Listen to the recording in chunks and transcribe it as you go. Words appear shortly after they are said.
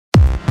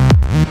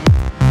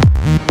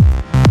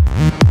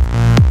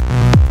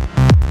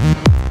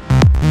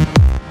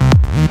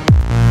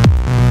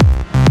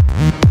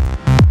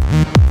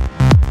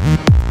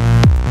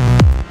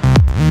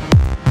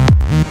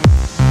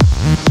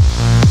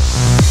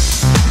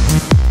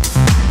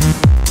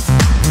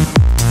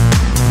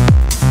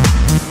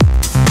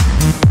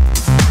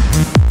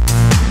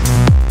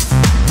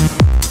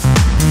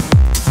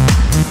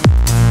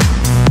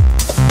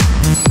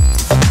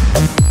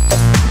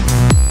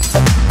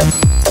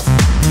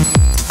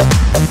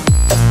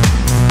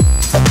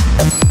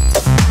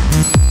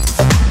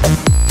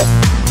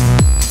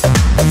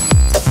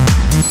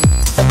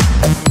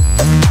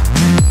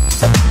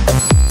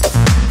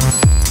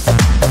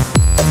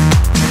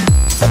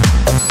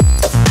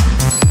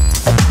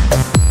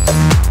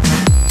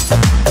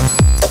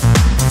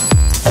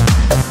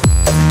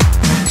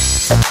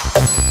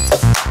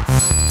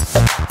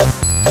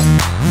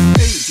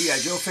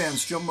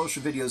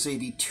Motion Videos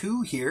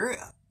 82 here.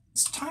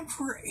 It's time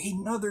for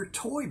another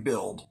toy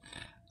build.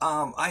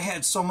 I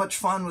had so much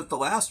fun with the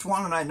last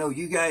one, and I know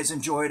you guys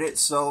enjoyed it,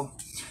 so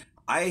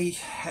I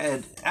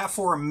had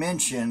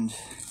aforementioned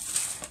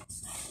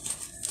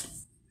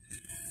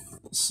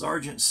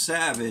Sergeant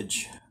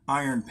Savage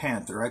Iron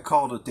Panther. I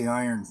called it the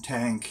Iron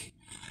Tank,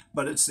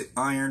 but it's the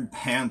Iron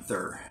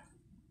Panther.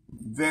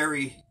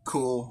 Very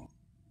cool.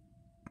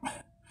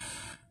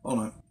 Hold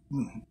on.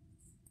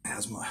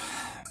 Asthma.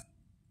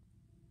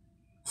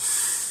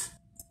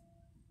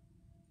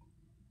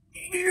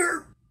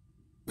 Here.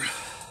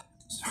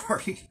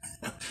 Sorry.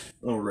 A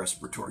little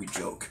respiratory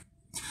joke.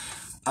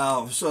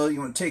 So you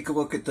want to take a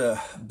look at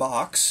the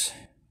box.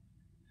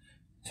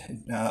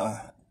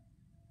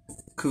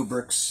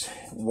 Kubrick's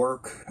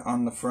work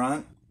on the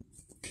front.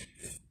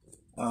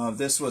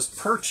 This was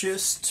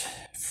purchased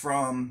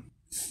from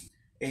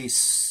a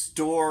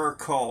store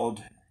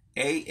called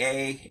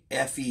AAFES.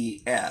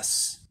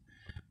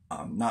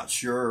 I'm not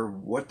sure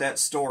what that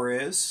store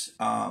is.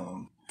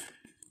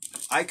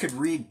 I could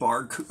read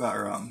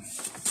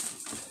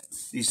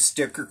these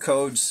sticker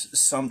codes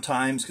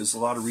sometimes, because a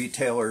lot of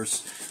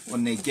retailers,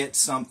 when they get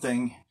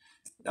something,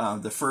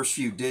 the first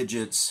few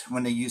digits,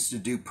 when they used to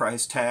do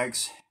price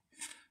tags,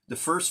 the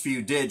first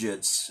few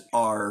digits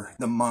are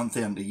the month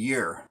and the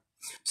year.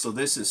 So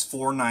this is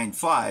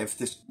 495.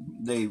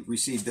 They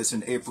received this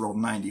in April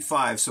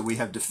 95, so we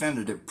have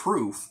definitive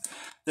proof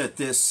that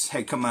this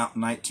had come out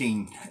in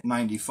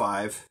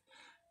 1995,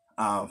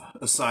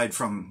 aside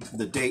from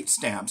the date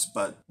stamps,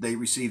 but they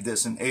received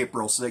this in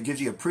April, so that gives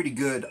you a pretty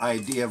good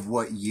idea of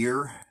what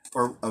year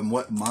or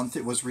what month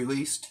it was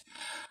released.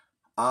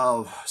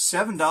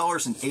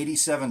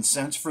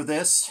 $7.87 for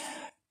this.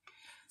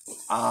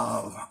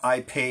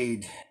 I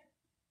paid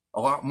a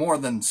lot more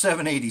than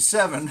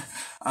 $7.87,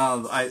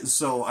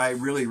 so I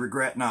really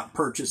regret not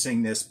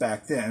purchasing this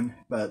back then,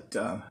 but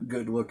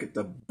good look at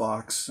the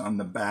box on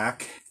the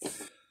back.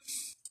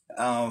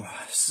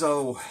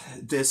 So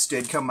this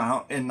did come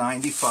out in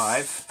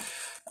 95.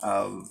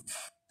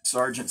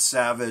 Sergeant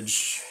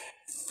Savage,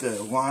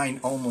 the line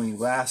only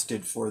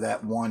lasted for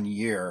that 1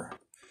 year,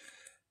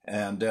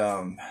 and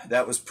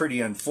that was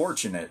pretty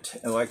unfortunate.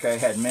 Like I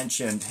had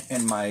mentioned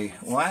in my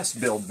last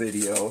build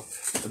video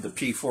of the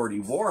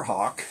P-40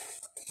 Warhawk,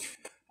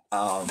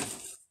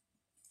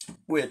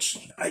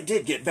 which I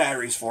did get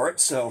batteries for it,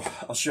 so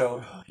I'll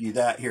show you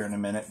that here in a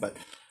minute. But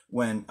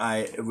when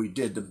we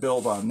did the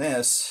build on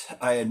this,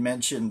 I had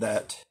mentioned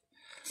that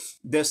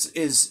this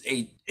is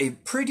a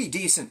pretty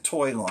decent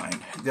toy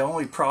line. The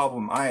only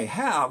problem I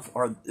have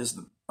are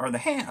the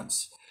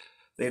hands.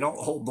 They don't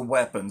hold the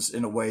weapons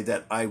in a way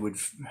that I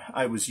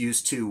was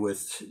used to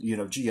with, you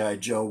know, G.I.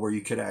 Joe, where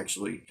you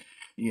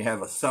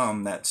have a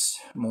thumb that's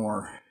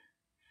more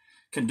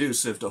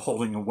conducive to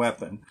holding a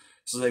weapon.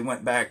 So they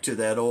went back to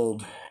that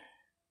old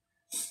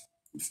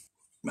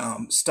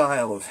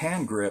style of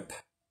hand grip,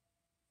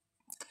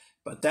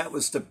 but that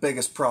was the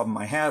biggest problem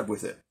I had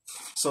with it.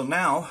 So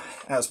now,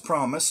 as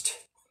promised,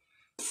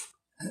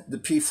 the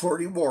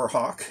P-40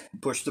 Warhawk,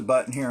 push the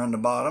button here on the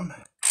bottom.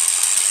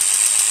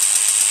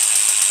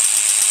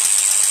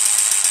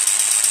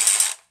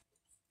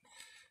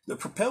 The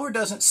propeller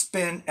doesn't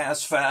spin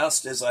as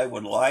fast as I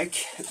would like,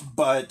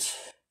 but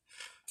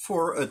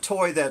for a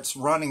toy that's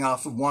running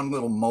off of one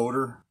little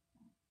motor,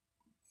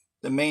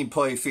 the main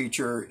play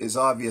feature is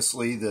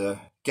obviously the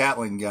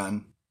Gatling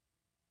gun.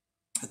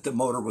 The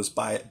motor was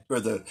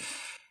the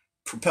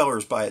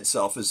propellers by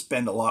itself is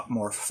spin a lot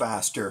more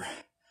faster.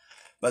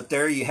 But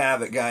there you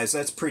have it, guys.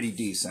 That's pretty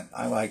decent.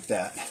 I like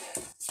that.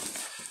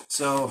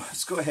 So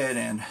let's go ahead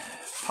and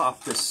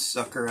pop this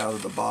sucker out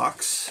of the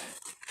box.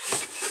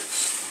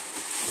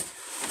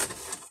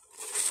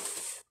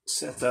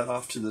 Set that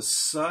off to the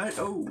side.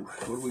 Oh,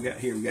 what do we got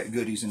here? We got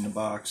goodies in the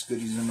box.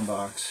 Goodies in the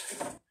box.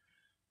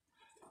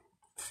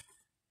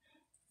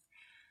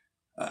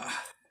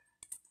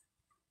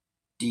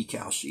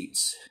 Decal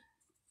sheets.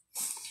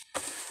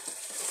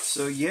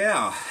 So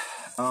yeah,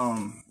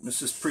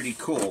 this is pretty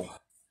cool.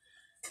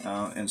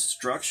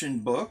 Instruction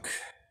book.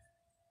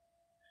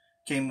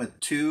 Came with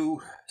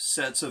 2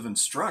 sets of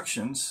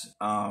instructions.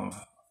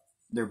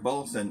 They're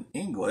both in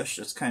English.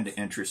 That's kind of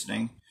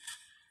interesting.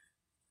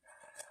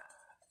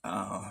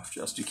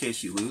 Just in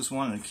case you lose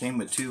one. It came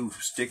with 2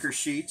 sticker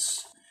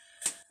sheets.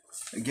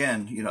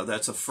 Again, you know,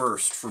 that's a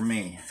first for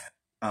me.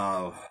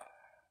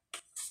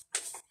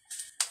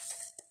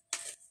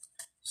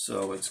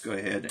 So let's go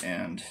ahead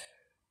and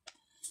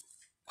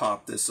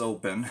pop this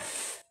open.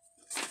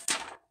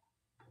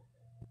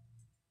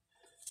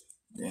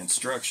 The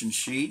instruction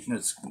sheet, and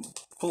let's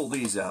pull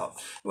these out.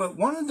 Well,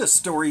 one of the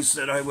stories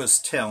that I was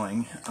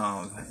telling,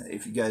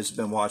 if you guys have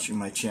been watching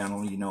my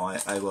channel, you know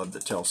I love to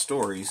tell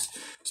stories,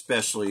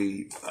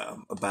 especially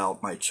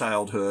about my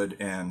childhood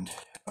and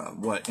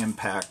what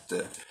impact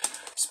the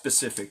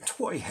specific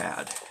toy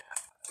had.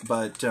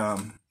 But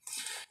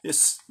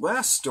this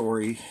last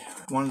story,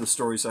 one of the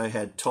stories I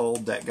had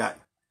told that got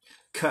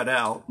cut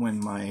out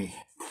when my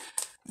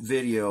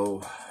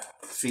video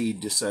feed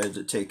decided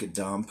to take a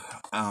dump,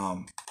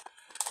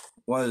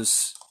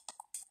 was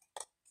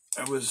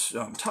I was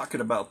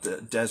talking about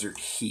the desert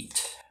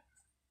heat.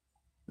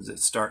 Is it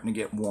starting to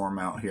get warm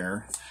out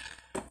here?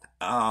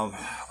 When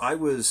I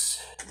was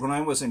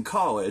in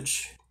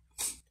college,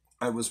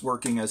 I was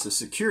working as a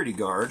security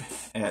guard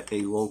at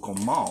a local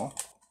mall,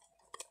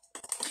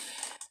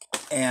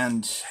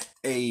 and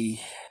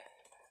a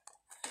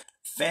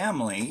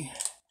family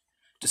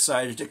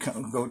decided to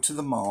go to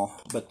the mall,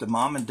 but the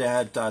mom and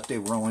dad thought they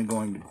were only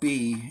going to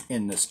be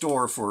in the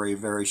store for a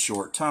very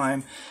short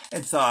time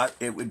and thought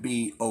it would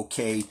be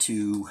okay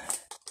to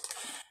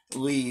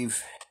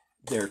leave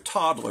their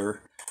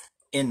toddler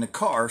in the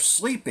car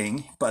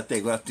sleeping, but they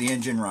left the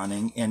engine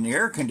running and the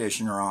air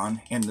conditioner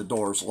on and the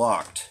doors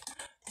locked,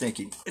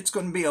 thinking it's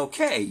going to be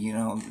okay, you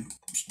know,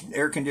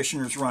 air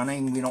conditioner's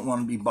running, we don't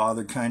want to be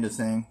bothered kind of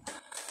thing.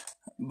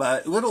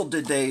 But little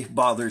did they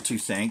bother to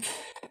think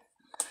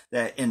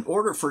that in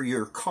order for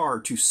your car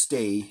to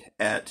stay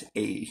at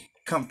a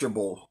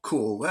comfortable,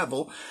 cool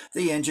level,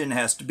 the engine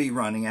has to be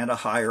running at a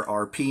higher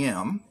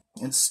RPM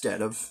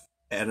instead of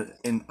at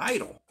an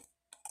idle.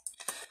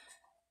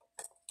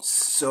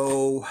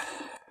 So,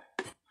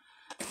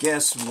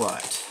 guess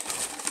what?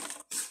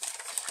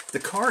 The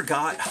car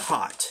got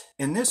hot,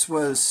 and this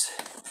was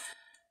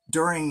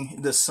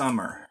during the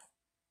summer.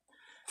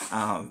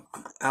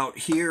 Out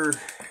here,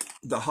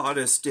 the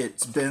hottest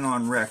it's been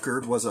on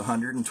record was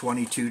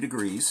 122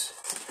 degrees.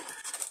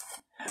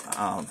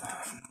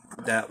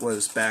 That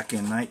was back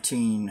in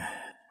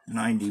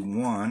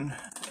 1991,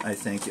 I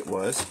think it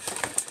was.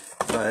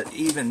 But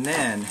even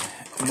then,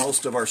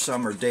 most of our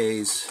summer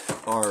days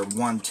are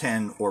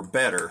 110 or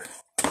better.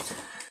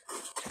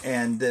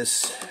 And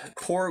this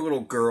poor little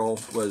girl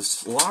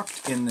was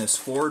locked in this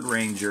Ford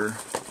Ranger,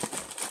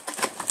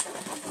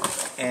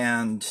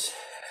 and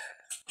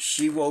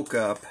she woke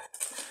up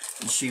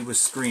and she was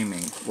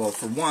screaming. Well,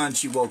 for one,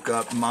 she woke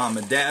up, mom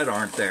and dad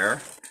aren't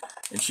there,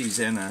 and she's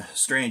in a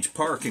strange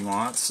parking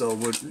lot, so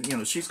you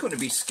know, she's going to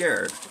be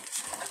scared.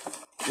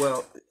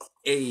 Well,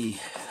 a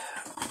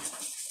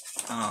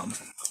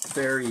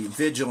very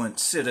vigilant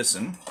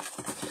citizen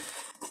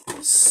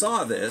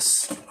saw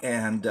this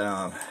and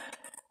got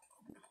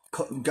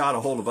a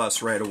hold of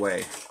us right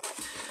away.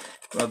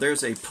 Well,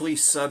 there's a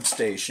police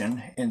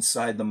substation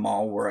inside the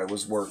mall where I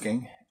was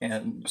working,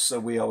 and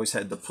so we always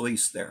had the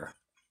police there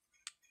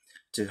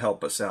to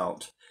help us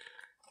out.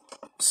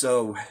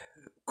 So,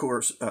 of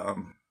course,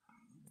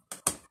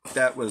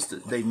 that was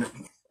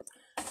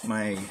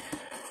my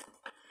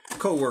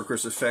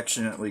co-workers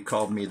affectionately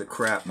called me the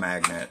crap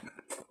magnet,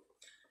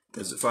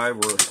 because if I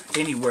were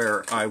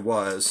anywhere I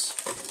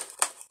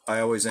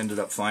always ended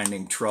up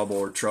finding trouble,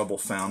 or trouble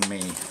found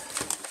me.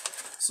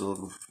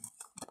 So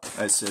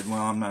I said,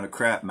 well, I'm not a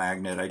crap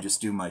magnet, I just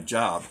do my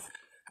job.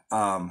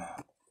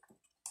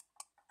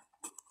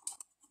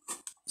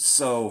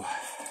 So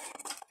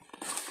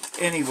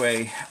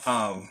anyway,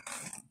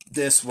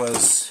 this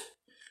was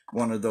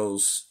one of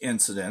those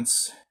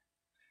incidents.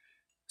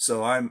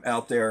 So I'm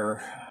out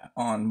there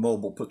on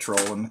mobile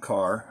patrol in the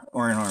car,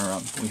 or in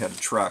our, we had a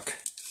truck.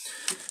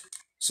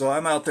 So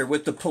I'm out there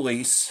with the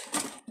police,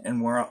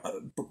 and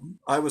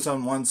I was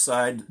on one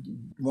side,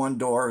 one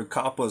door, a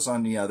cop was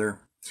on the other,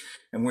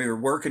 and we were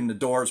working the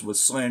doors with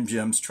Slim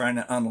Jims trying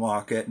to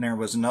unlock it, and there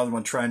was another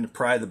one trying to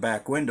pry the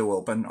back window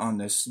open on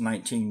this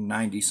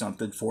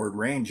 1990-something Ford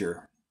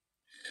Ranger.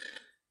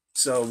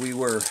 So we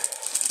were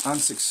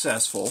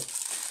unsuccessful.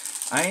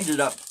 I ended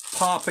up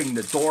popping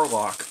the door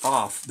lock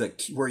off,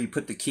 where you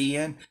put the key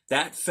in.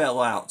 That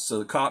fell out, so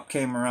the cop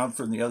came around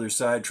from the other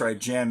side, tried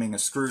jamming a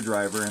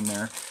screwdriver in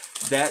there.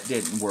 That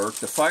didn't work.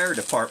 The fire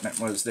department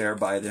was there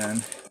by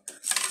then,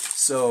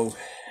 so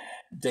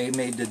they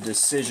made the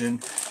decision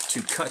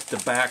to cut the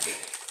back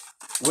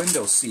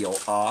window seal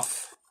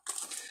off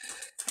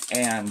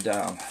and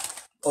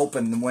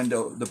open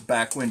the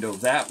back window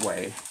that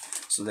way.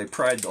 So they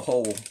pried the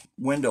whole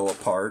window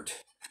apart,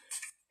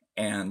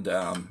 and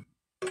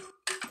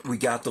we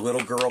got the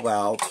little girl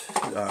out.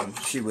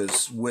 She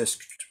was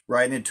whisked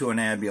right into an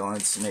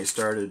ambulance, and they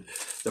started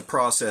the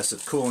process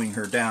of cooling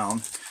her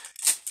down.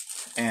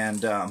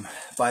 And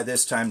by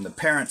this time, the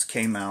parents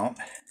came out,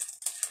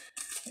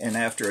 and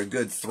after a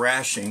good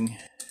thrashing,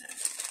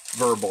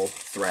 verbal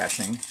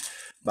thrashing,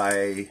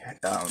 by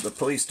the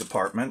police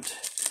department,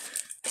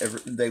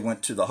 they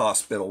went to the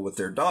hospital with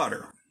their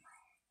daughter.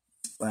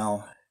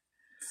 Well,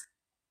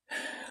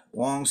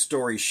 long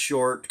story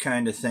short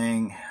kind of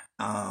thing,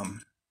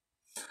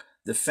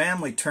 the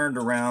family turned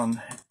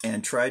around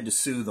and tried to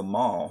sue the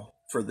mall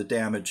for the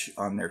damage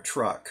on their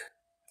truck,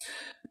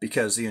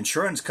 because the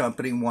insurance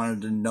company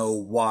wanted to know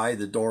why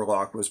the door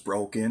lock was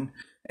broken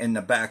and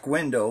the back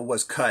window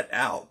was cut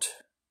out,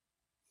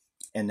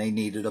 and they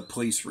needed a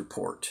police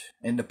report,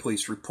 and the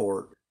police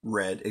report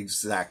read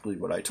exactly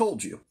what I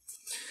told you.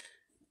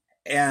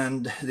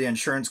 And the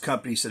insurance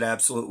company said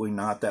absolutely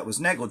not, that was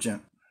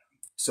negligent.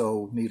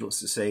 So needless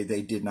to say,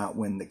 they did not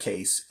win the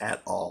case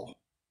at all.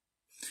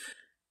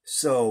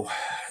 So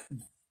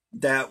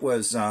that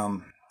was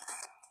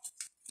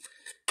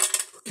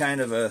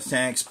kind of a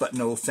thanks but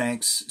no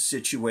thanks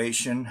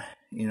situation.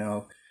 You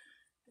know,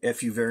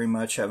 if you very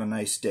much, have a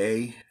nice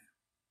day.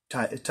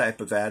 type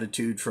of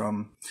attitude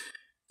from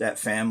that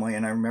family,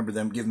 and I remember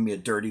them giving me a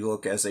dirty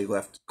look as they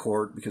left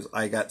court because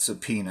I got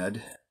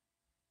subpoenaed,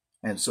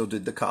 and so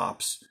did the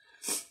cops.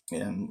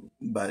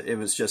 But it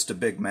was just a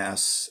big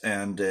mess,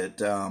 and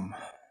it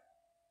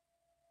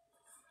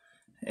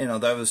you know,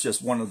 that was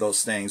just one of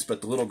those things.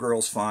 But the little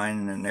girl's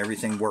fine, and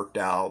everything worked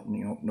out.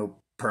 You know, no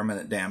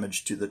permanent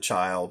damage to the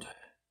child.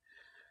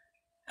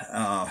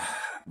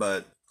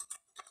 But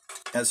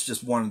that's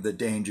just one of the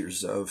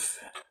dangers of,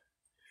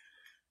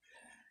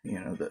 you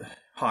know, the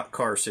hot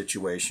car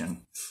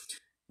situation.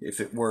 If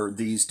it were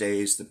these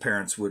days, the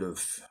parents would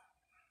have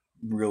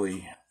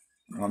really,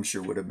 I'm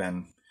sure, would have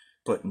been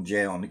put in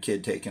jail and the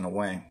kid taken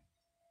away.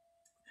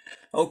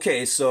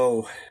 Okay,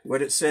 so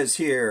what it says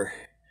here,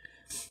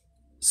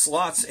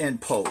 slots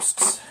and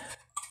posts.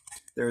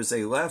 There's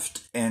a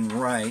left and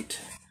right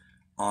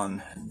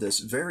on this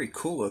very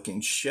cool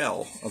looking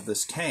shell of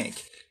this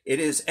tank. It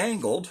is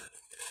angled,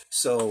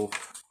 so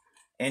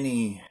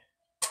any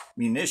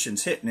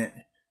munitions hitting it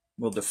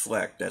will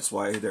deflect. That's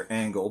why they're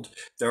angled.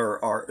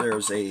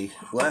 There's a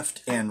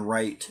left and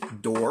right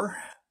door.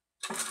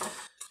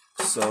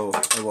 So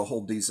I will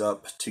hold these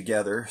up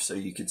together so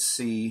you can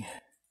see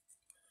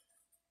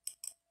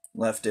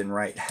left and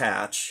right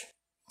hatch.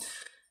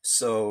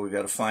 So we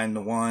got to find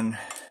the one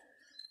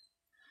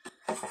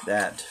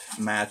that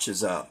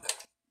matches up.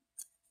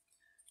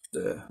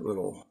 The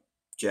little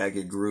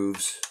jagged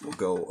grooves will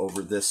go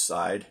over this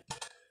side.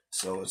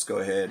 So let's go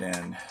ahead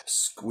and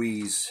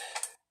squeeze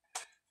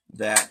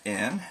that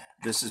in.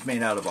 This is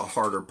made out of a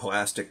harder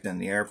plastic than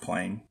the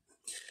airplane.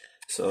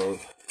 So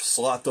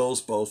slot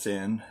those both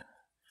in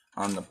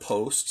on the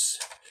posts.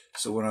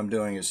 So what I'm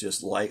doing is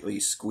just lightly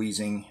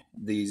squeezing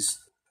these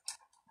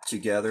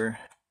together,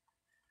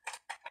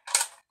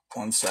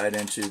 one side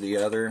into the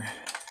other.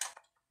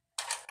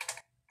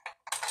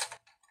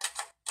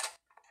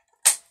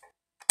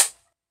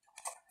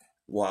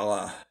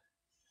 Voila,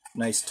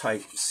 nice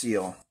tight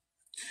seal.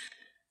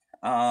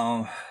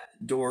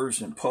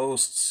 Doors and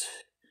posts.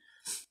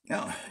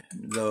 Now,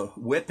 the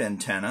whip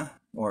antenna,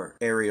 or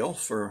aerial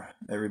for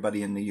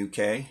everybody in the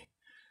UK,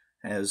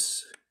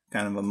 has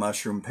kind of a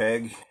mushroom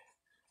peg,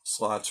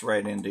 slots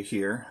right into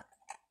here.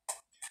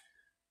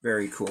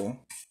 Very cool.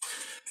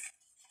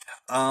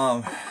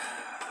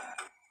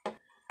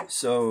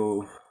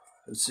 So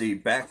let's see,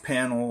 back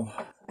panel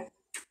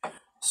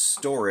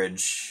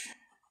storage.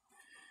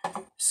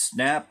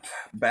 Snap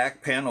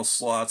back panel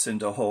slots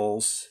into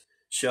holes.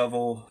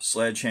 Shovel,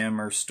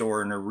 sledgehammer,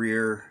 store in a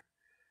rear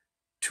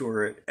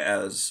turret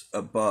as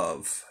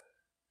above.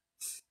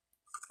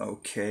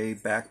 Okay,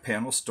 back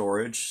panel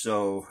storage.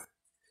 So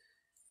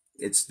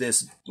it's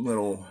this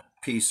little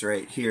piece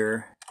right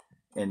here,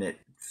 and it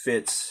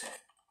fits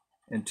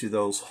into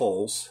those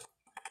holes.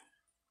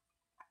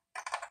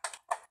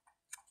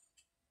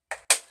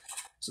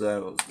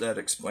 So that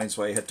explains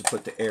why you had to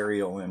put the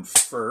aerial in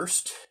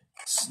first.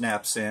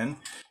 Snaps in,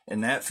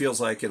 and that feels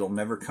like it'll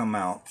never come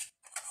out.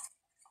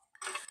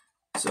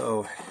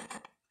 So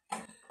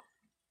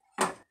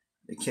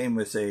it came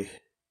with a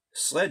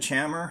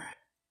sledgehammer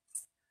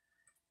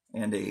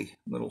and a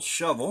little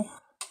shovel.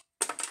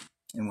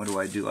 And what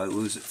do? I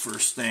lose it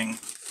first thing.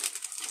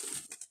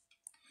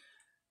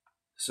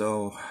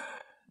 So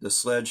the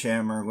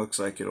sledgehammer looks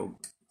like it'll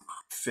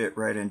fit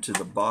right into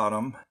the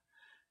bottom.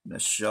 The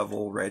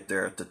shovel right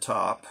there at the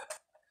top.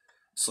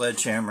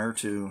 Sledgehammer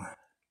to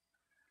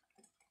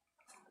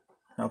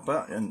help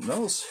out, and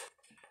those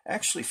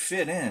actually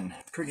fit in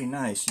pretty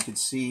nice. You could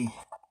see,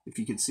 if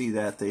you could see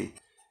that, they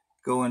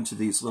go into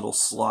these little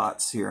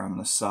slots here on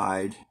the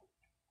side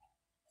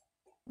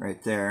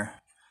right there.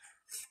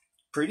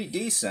 Pretty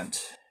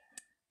decent.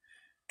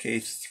 Okay,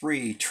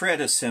 3,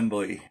 tread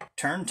assembly.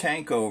 Turn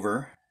tank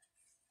over.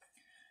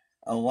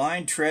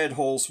 Align tread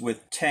holes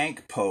with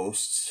tank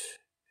posts.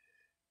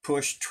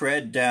 Push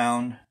tread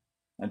down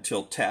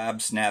until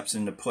tab snaps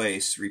into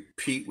place.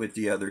 Repeat with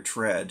the other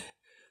tread.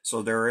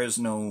 So there is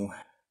no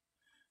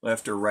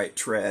left or right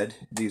tread.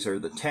 These are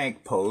the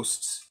tank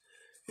posts.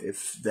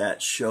 If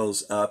that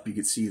shows up, you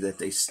can see that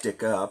they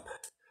stick up.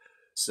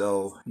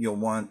 So you'll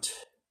want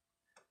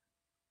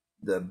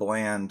the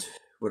bland,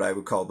 what I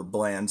would call the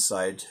bland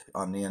side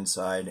on the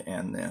inside,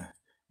 and the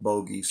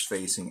bogies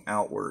facing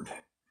outward.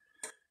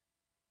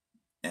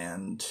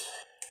 And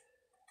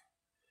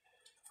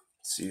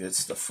see,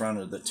 it's the front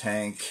of the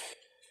tank.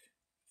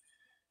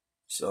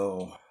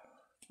 So,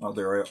 well,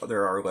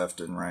 there are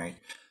left and right.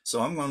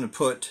 So I'm going to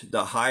put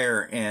the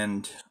higher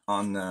end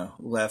on the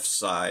left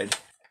side.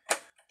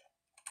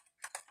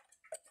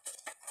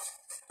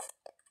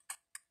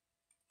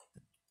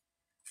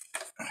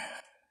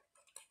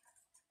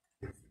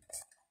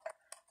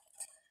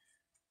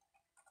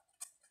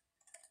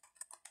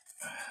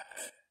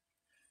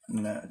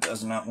 And that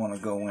does not want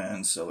to go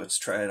in, so let's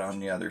try it on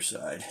the other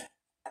side.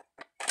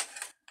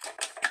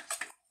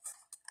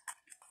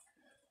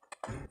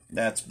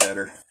 That's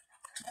better.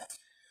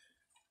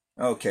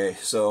 Okay,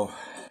 so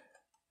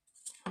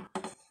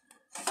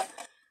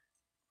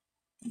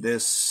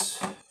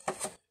this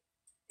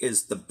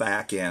is the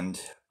back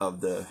end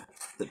of the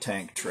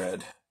tank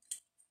tread.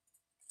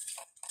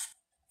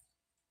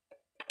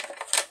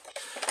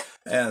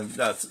 And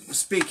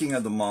speaking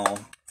of the mall,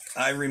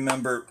 I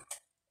remember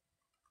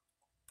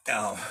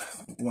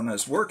when I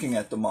was working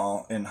at the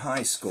mall in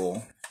high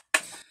school,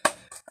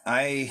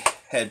 I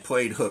had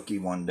played hooky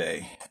one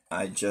day.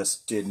 I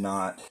just did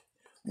not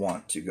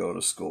want to go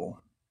to school.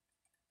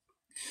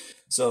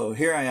 So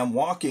here I am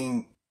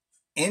walking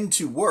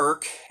into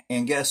work,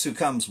 and guess who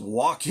comes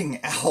walking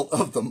out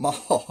of the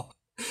mall?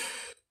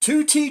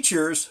 Two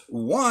teachers.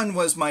 One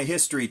was my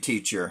history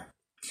teacher.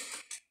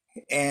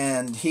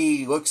 And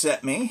he looks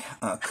at me.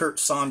 Kurt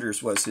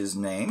Saunders was his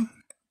name.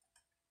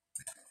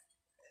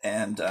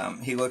 And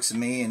he looks at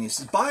me and he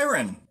says,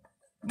 "Byron,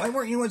 why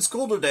weren't you in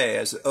school today?"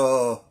 I said,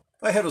 "Oh,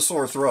 I had a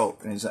sore throat."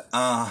 And he said,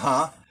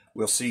 "Uh-huh,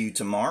 we'll see you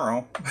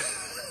tomorrow."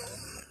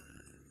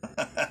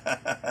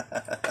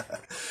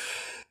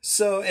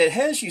 So it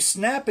has you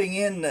snapping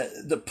in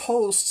the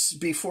posts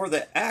before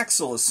the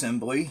axle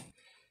assembly.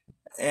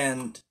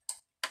 And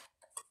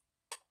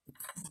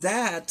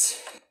that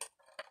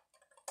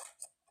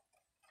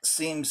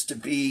seems to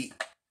be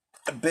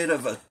a bit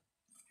of a...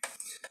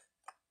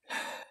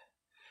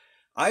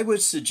 I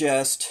would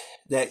suggest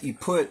that you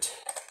put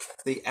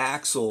the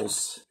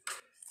axles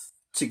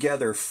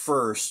together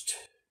first,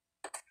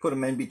 put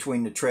them in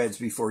between the treads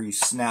before you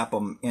snap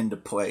them into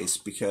place,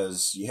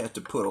 because you have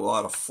to put a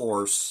lot of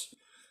force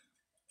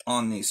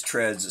on these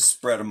treads to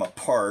spread them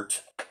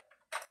apart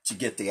to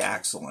get the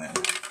axle in.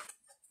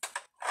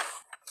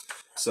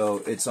 So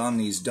it's on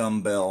these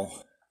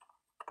dumbbell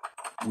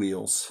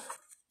wheels.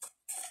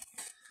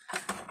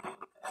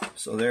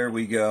 So there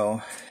we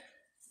go.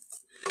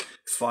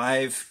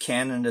 5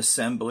 cannon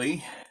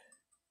assembly.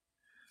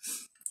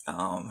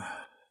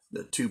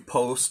 The 2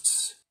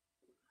 posts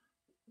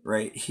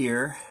right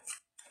here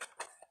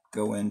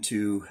go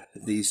into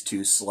these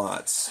 2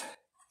 slots.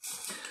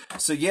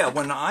 So yeah,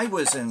 when I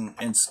was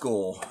in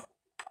school,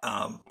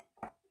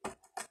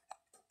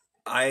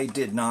 I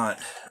did not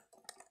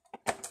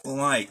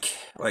like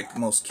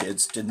most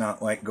kids, did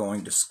not like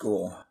going to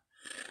school.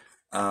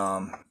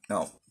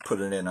 No,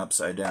 put it in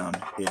upside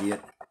down,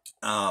 idiot.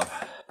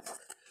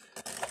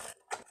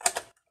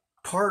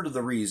 Part of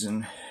the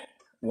reason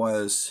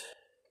was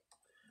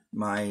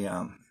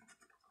my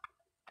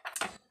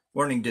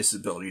learning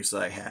disabilities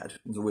that I had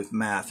with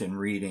math and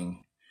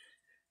reading.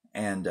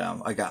 And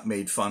I got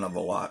made fun of a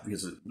lot,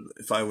 because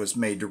if I was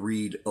made to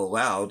read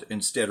aloud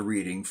instead of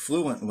reading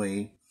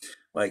fluently,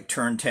 like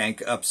turn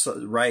tank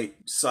right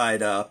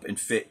side up and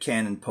fit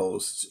cannon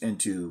posts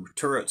into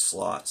turret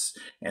slots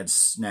and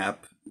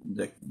snap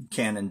the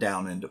cannon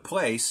down into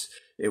place,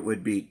 it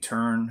would be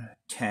turn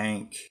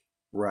tank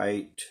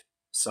right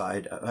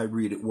side. I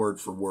read it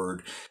word for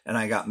word, and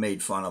I got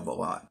made fun of a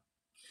lot.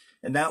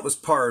 And that was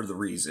part of the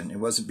reason. It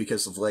wasn't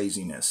because of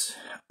laziness.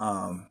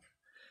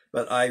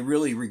 But I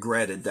really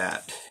regretted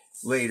that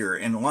later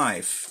in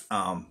life,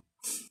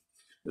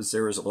 because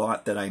there was a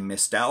lot that I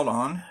missed out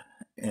on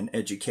in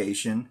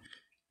education,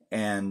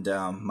 and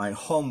my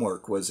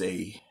homework was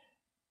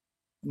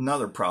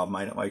another problem.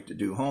 I don't like to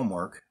do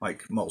homework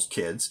like most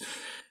kids,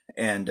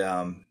 and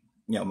you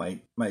know,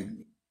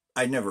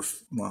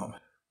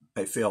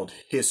 I failed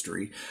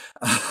history,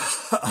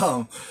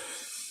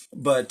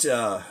 but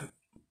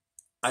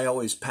I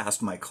always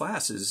passed my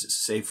classes,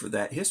 save for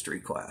that history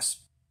class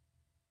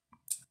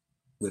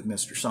with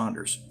Mr.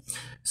 Saunders.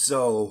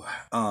 So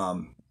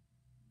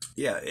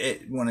yeah,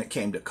 when it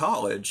came to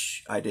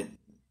college,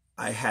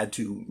 I had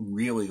to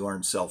really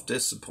learn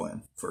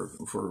self-discipline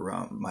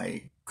for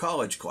my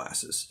college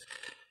classes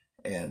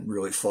and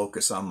really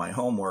focus on my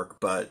homework.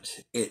 But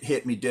it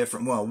hit me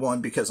different. Well,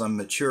 1, because I'm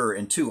mature,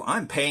 and 2,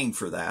 I'm paying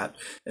for that,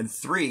 and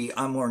 3,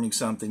 I'm learning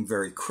something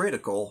very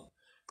critical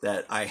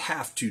that I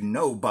have to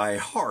know by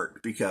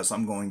heart, because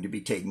I'm going to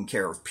be taking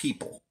care of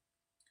people.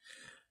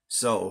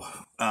 So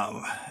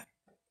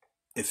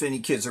if any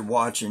kids are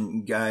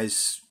watching,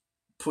 guys,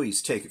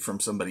 please take it from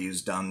somebody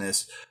who's done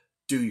this.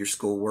 Do your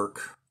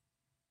schoolwork.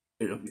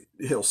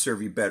 It'll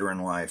serve you better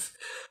in life.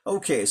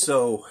 Okay,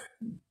 so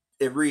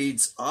it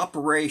reads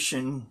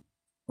operating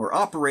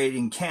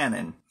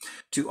cannon.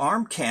 To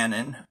arm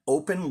cannon,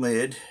 open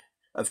lid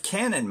of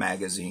cannon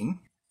magazine.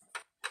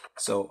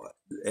 So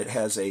it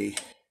has a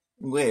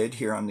lid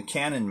here on the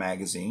cannon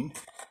magazine.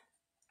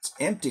 It's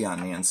empty on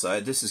the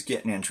inside. This is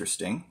getting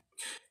interesting.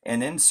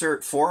 And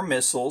insert 4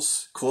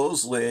 missiles,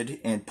 close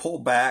lid, and pull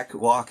back,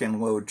 lock and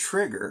load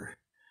trigger.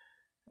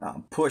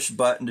 Push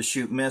button to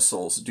shoot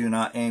missiles. Do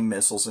not aim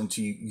missiles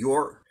into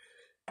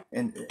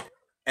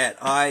at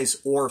eyes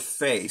or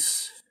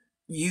face.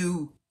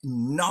 You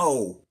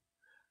know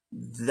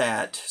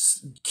that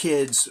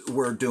kids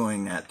were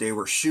doing that. They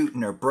were shooting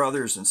their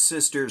brothers and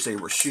sisters. They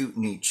were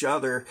shooting each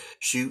other,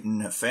 shooting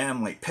the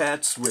family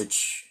pets,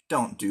 which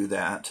don't do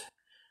that.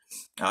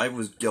 I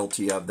was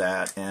guilty of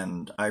that,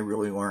 and I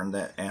really learned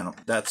that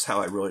that's how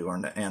I really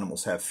learned that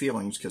animals have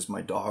feelings, because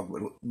my dog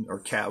or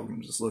cat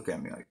would just look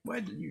at me like,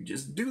 "Why did you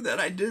just do that?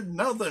 I did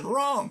nothing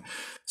wrong."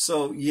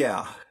 So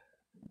yeah,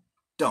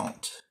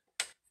 don't.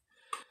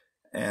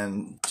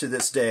 And to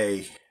this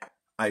day,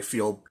 I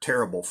feel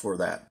terrible for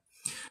that.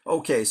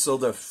 Okay, so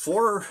the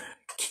 4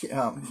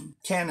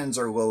 cannons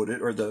are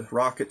loaded, or the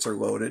rockets are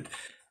loaded.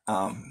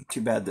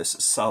 Too bad this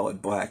is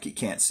solid black, you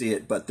can't see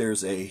it, but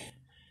there's a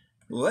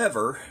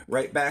lever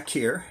right back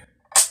here.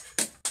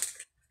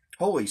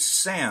 Holy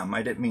Sam,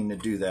 I didn't mean to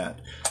do that.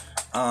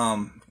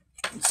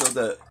 So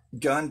the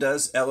gun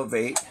does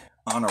elevate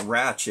on a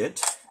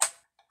ratchet.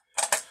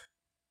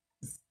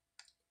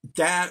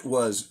 That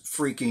was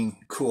freaking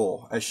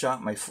cool. I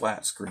shot my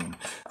flat screen.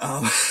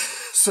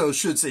 So I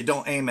should say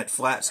don't aim at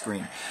flat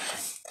screen.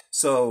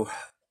 So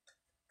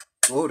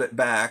load it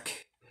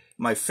back.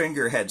 My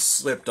finger had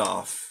slipped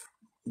off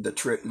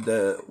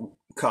the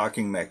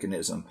cocking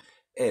mechanism.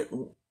 It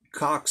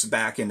cocks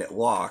back and it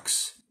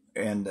locks,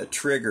 and the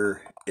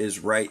trigger is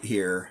right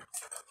here,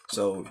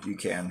 so you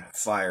can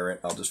fire it.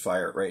 I'll just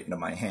fire it right into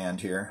my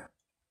hand here,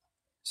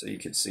 so you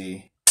can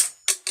see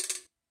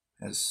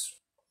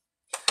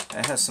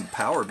it has some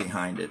power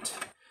behind it.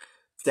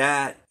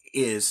 That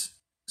is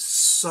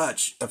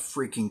such a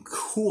freaking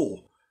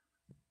cool.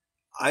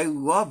 I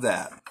love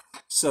that.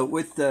 So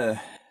with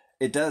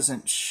it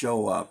doesn't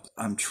show up.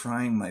 I'm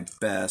trying my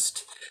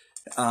best.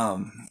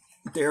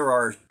 There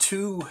are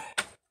two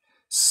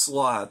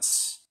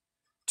slots,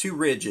 two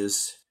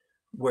ridges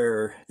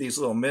where these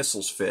little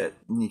missiles fit,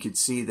 and you can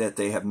see that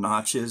they have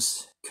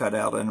notches cut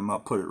out in them. I'll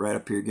put it right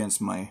up here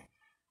against my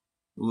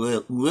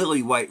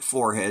lily white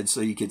forehead so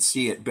you can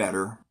see it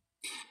better.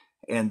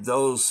 And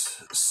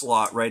those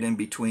slot right in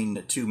between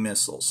the two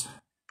missiles.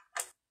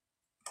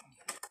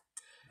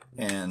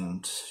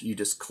 And you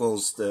just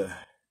close the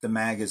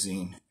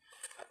magazine.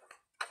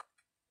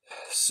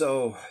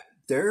 So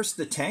there's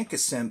the tank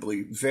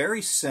assembly.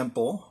 Very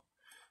simple.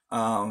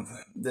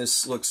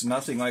 This looks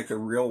nothing like a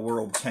real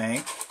world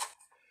tank.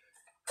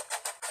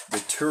 The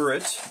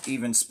turret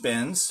even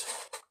spins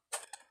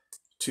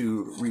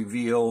to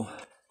reveal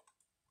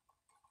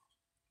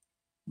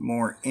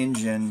more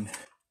engine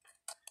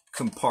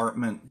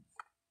compartment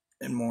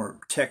and more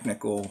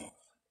technical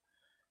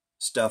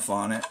stuff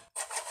on it.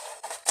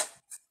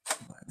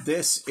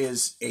 This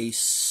is a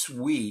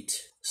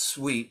sweet,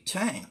 sweet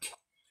tank.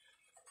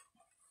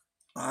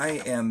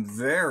 I am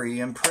very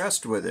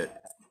impressed with it.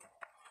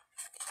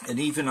 And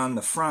even on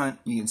the front,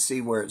 you can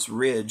see where it's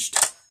ridged.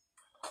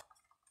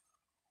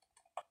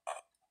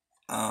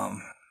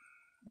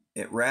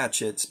 It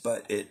ratchets,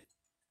 but it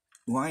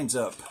lines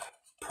up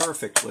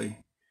perfectly.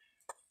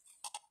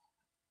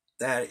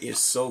 That is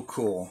so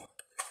cool.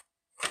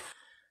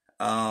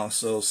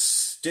 So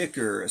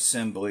sticker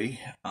assembly.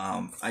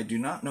 I do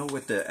not know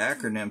what the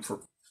acronym for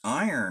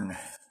I.R.O.N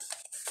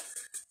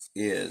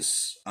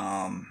is.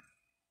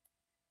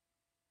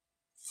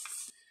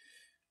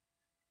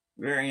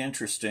 Very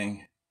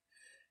interesting.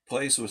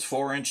 Place with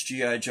 4-inch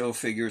G.I. Joe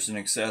figures and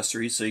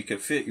accessories, so you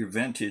could fit your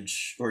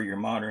vintage or your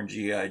modern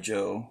G.I.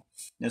 Joe.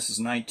 This is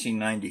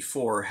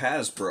 1994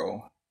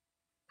 Hasbro.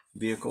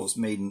 Vehicle is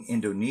made in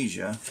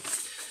Indonesia.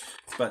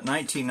 But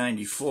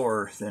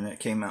 1994, then it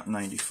came out in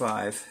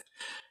 95.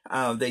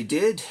 They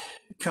did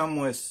come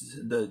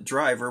with the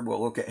driver.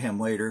 We'll look at him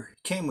later.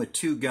 Came with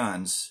two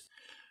guns.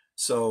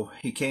 So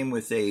he came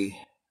with a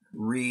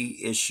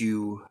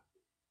reissue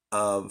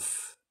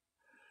of...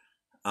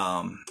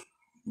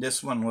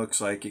 this one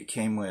looks like it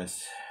came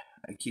with...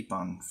 I keep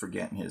on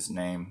forgetting his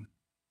name.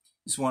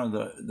 He's one of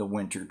the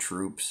winter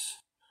troops.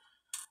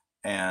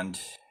 And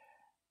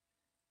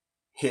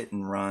Hit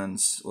and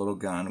Run's little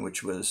gun,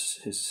 which was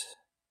his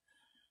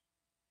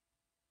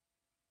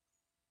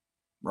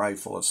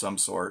rifle of some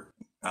sort.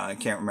 I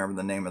can't remember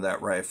the name of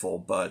that rifle,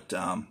 but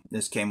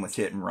this came with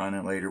Hit and Run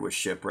and later with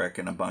Shipwreck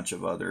and a bunch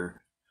of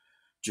other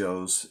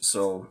Joes.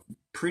 So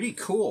pretty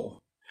cool.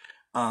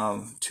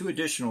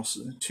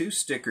 Two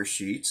sticker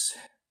sheets.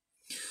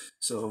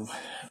 So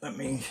let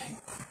me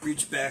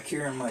reach back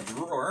here in my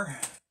drawer,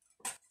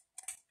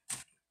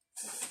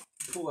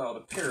 pull out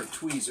a pair of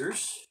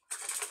tweezers,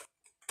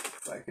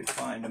 if I could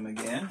find them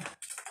again.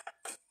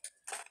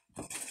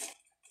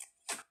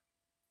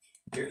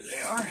 Here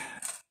they are.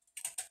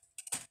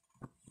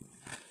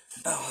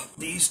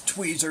 These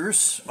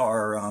tweezers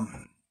are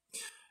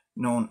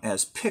known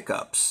as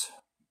pickups.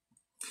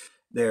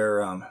 They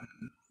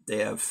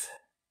have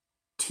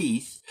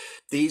teeth.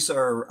 These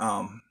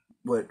are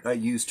what I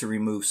use to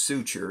remove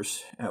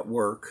sutures at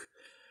work.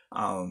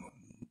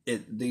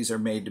 These are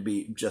made to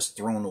be just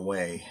thrown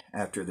away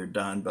after they're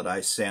done, but I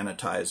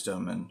sanitized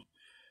them and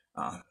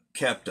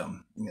kept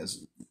them,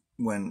 because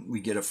when we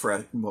get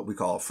what we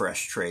call a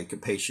fresh trach, a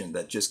patient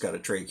that just got a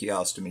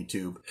tracheostomy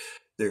tube,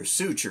 they're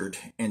sutured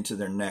into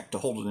their neck to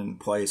hold it in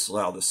place,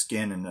 allow the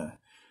skin and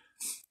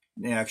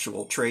the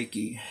actual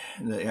trachea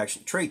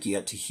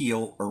to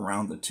heal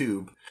around the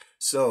tube.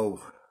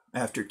 So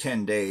after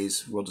 10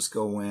 days, we'll just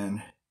go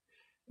in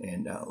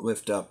and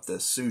lift up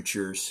the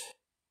sutures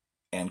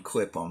and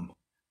clip them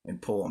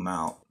and pull them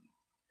out.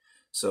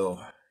 So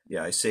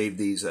yeah, I saved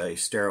these. I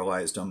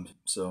sterilized them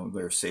so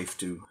they're safe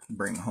to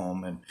bring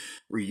home and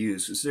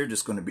reuse, because they're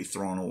just going to be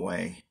thrown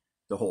away.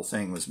 The whole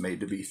thing was made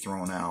to be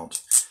thrown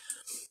out.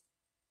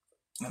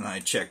 And I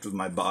checked with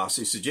my boss.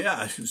 He said,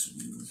 yeah,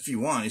 if you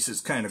want. He says,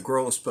 it's kind of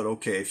gross, but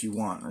okay if you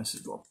want. And I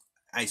said, well,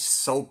 I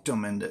soaked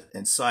them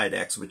in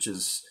Sidex, which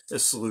is a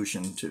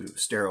solution to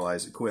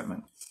sterilize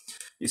equipment.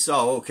 He said,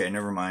 oh, okay,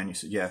 never mind. He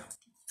said, yeah,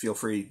 feel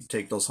free to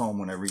take those home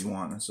whenever you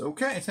want. I said,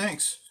 okay,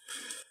 thanks.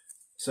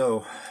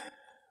 So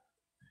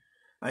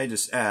I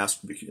just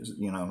asked because,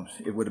 you know,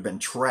 it would have been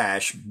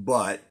trash,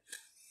 but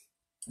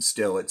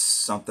still it's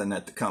something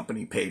that the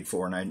company paid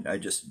for, and I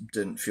just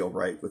didn't feel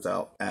right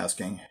without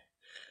asking.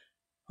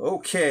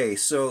 Okay,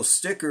 so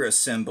sticker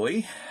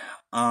assembly.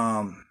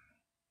 So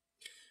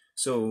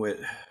it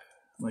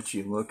lets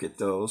you look at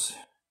those.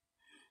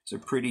 They're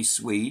pretty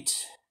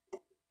sweet.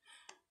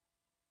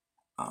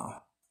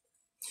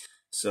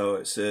 So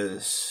it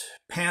says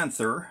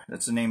Panther,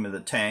 that's the name of the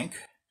tank.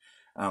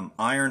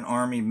 Iron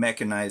Army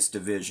Mechanized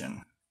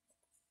Division.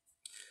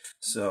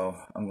 So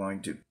I'm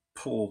going to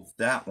pull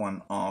that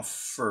one off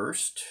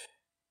first.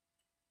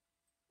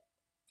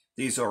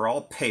 These are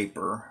all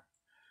paper.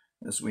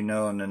 As we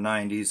know, in the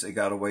 90s, they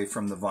got away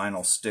from the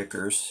vinyl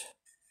stickers.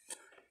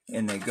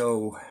 And they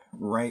go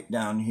right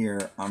down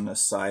here on the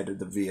side of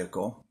the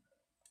vehicle.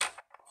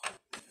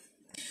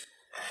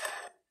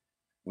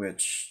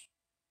 Which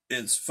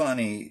is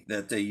funny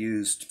that they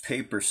used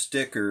paper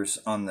stickers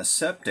on the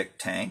septic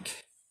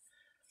tank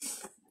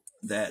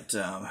that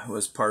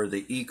was part of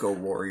the Eco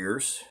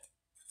Warriors.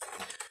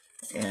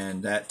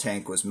 And that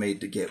tank was made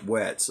to get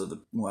wet, so a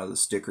lot of the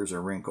stickers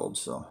are wrinkled,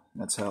 so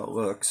that's how it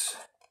looks.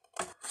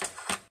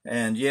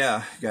 And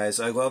yeah, guys,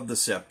 I love the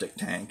septic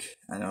tank.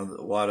 I know that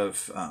a lot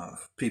of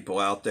people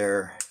out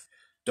there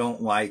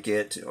don't like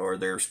it, or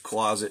there's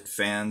closet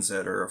fans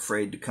that are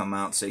afraid to come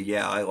out and say,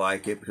 yeah, I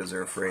like it, because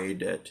they're afraid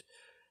that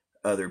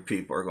other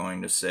people are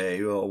going to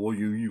say, oh, well,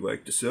 you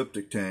like the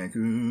septic tank.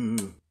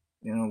 Ooh.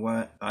 You know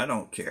what? I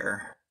don't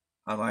care.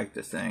 I like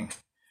the thing.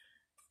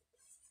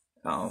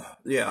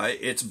 Yeah,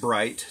 it's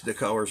bright. The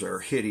colors are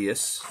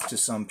hideous to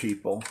some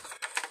people.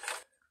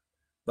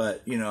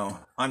 But, you know,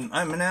 I'm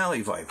an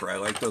alley viper. I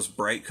like those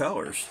bright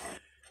colors.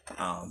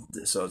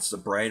 So it's the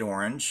bright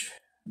orange,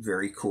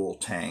 very cool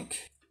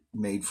tank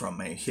made from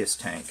a HISS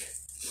tank.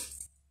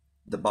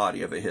 The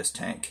body of a HISS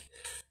tank.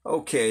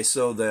 Okay,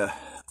 so the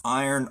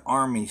Iron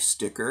Army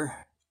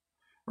sticker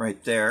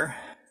right there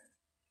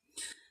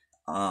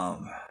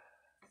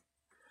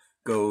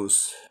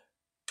goes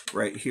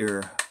right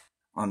here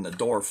on the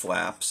door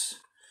flaps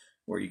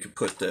where you could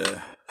put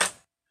the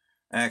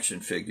action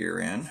figure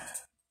in.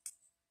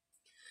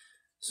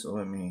 So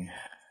let me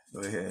go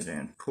ahead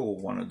and pull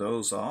one of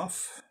those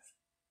off.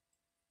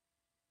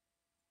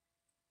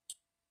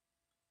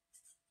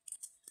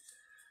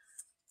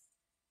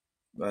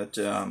 But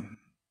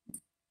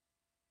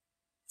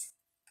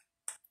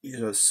you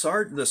know,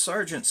 the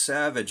Sergeant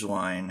Savage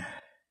line,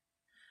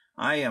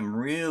 I am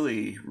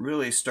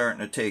really starting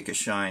to take a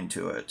shine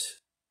to it.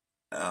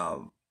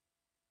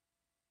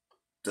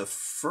 The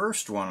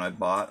first one I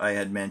bought, I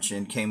had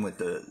mentioned, came with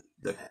the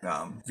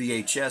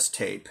VHS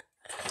tape.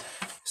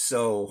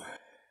 So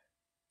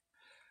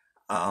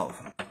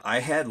I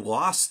had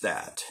lost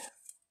that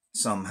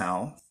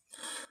somehow,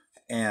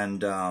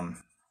 and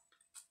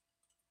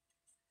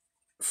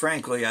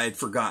frankly, I had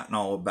forgotten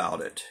all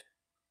about it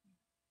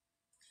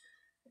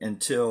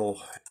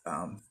until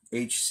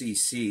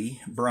HCC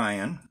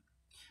Brian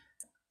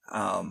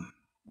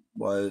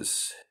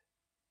was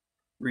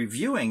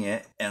reviewing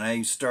it, and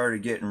I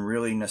started getting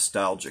really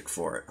nostalgic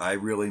for it. I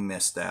really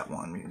missed that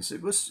one because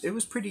it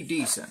was pretty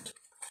decent.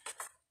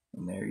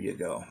 And there you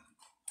go.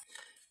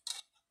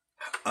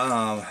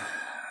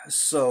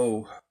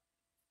 So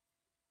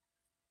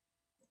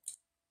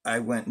I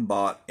went and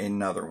bought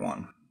another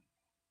one.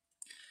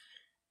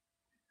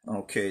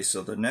 Okay,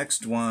 so the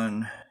next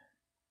one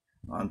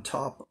on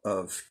top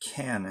of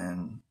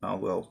Cannon, I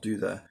will do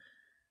the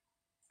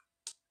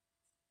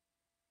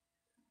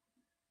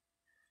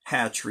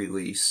hatch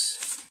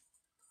release,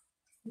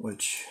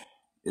 which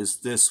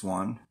is this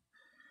one,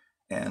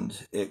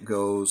 and it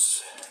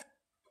goes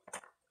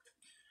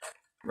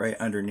right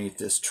underneath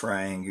this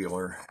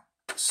triangular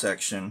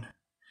section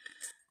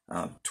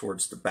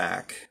towards the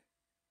back.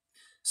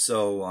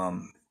 So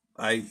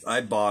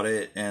I bought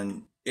it,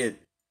 and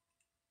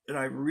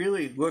I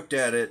really looked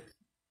at it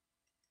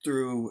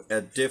through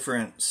a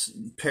different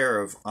pair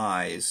of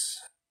eyes,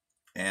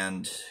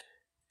 and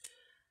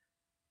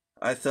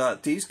I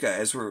thought these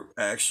guys were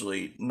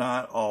actually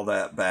not all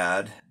that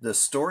bad. The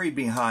story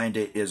behind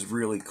it is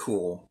really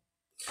cool.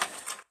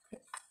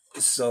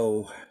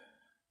 So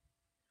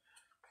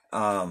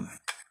I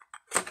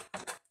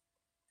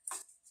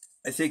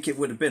think it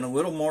would have been a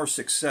little more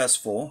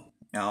successful.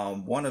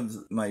 One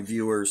of my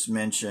viewers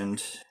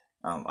mentioned,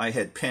 I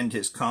had pinned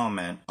his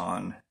comment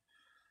on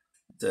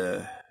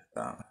the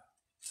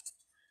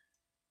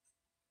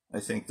I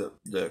think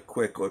the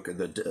quick look of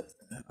the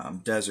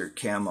Desert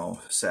Camo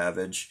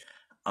Savage,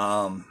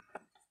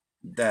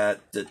 that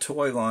the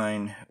toy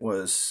line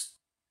was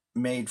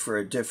made for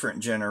a different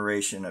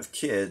generation of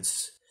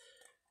kids,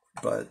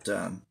 but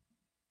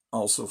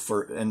also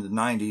in the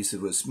 90s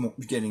it was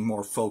getting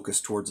more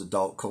focused towards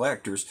adult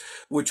collectors,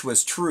 which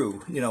was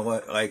true. You know,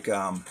 like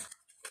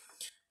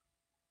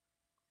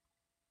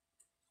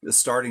the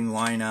starting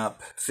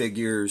lineup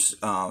figures,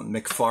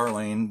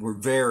 McFarlane, were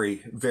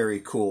very, very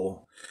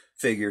cool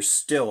figures,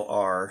 still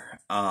are.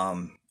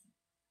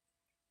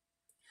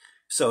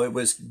 So it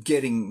was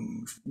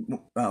getting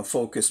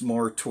focused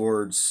more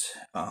towards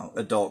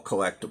adult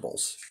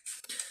collectibles.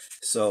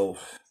 So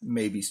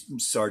maybe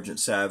Sergeant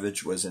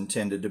Savage was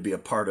intended to be a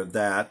part of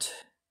that.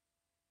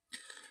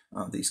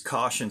 These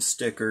caution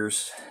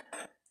stickers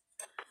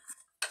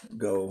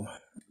go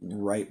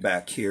right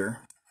back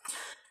here.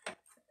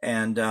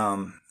 And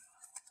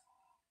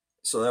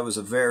so that was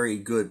a very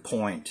good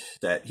point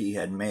that he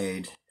had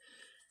made.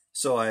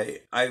 So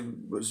I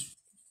was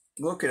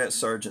looking at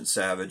Sergeant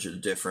Savage at a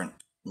different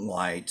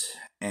light,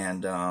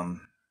 and I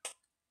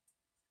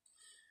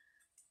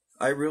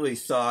really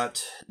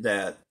thought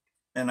that,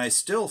 and I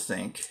still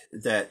think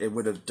that it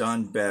would have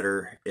done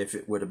better if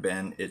it would have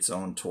been its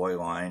own toy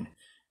line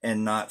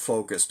and not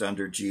focused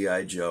under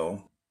G.I.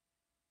 Joe,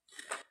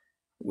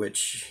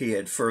 which he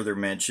had further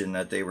mentioned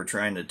that they were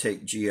trying to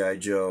take G.I.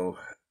 Joe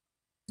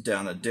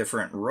down a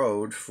different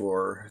road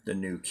for the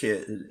new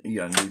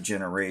new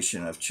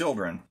generation of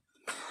children.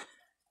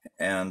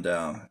 And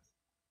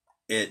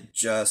it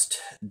just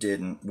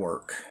didn't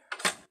work,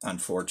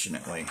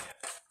 unfortunately.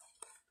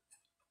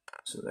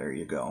 So there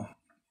you go.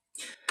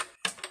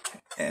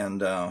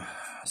 And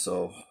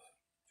so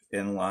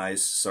in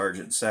lies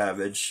Sergeant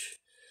Savage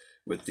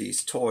with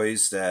these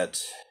toys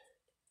that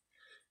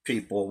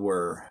people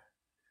were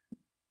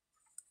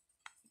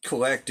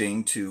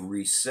collecting to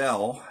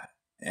resell,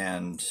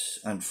 and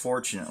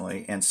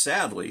unfortunately, and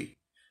sadly,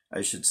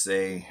 I should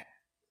say,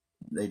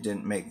 they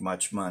didn't make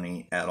much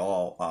money at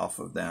all off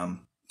of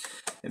them.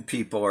 And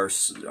people are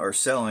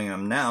selling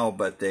them now,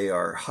 but they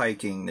are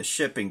hiking the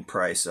shipping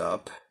price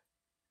up.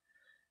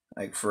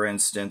 Like, for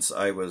instance,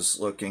 I was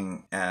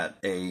looking at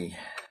a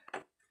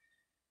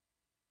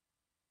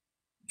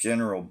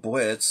General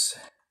Blitz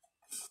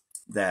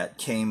that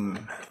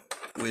came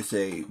with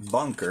a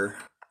bunker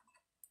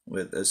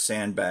with a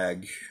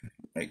sandbag,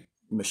 like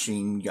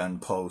machine gun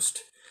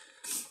post,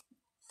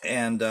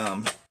 and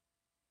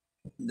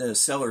the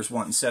seller's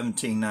wanting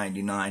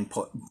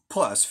 $17.99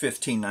 plus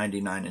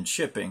 $15.99 in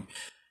shipping.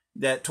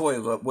 That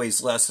toy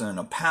weighs less than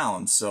a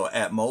pound, so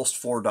at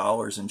most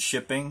 $4 in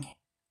shipping.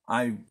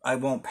 I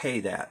won't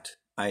pay that.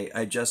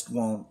 I just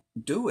won't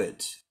do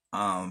it.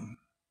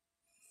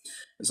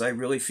 Because I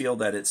really feel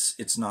that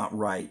it's not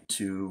right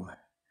to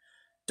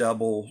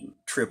double,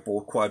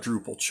 triple,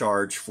 quadruple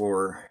charge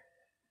for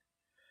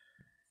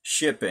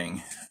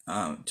shipping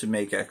to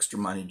make extra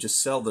money.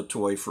 Just sell the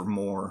toy for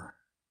more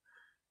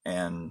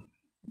and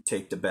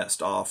take the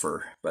best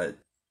offer, but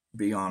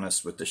be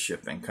honest with the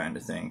shipping kind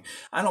of thing.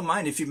 I don't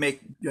mind if you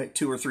make like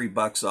 $2 or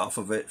 $3 off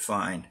of it,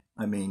 fine.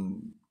 I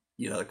mean,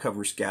 you know, it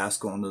covers gas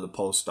going to the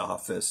post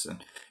office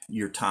and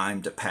your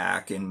time to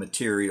pack and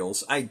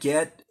materials. I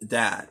get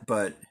that,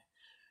 but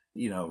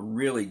you know,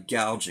 really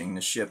gouging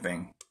the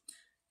shipping.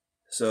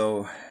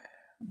 So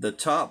the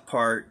top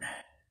part,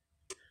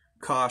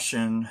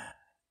 caution,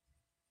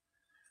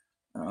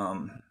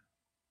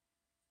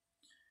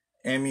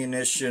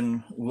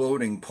 ammunition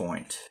loading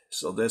point.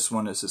 So this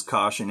one is his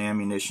caution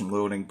ammunition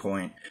loading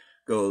point,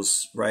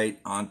 goes right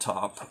on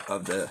top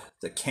of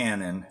the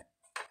cannon,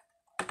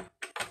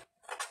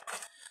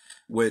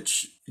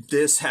 which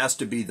this has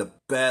to be the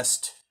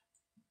best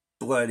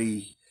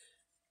bloody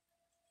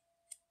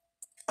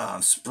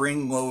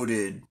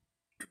spring-loaded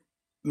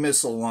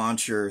missile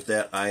launcher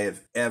that I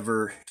have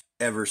ever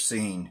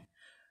seen.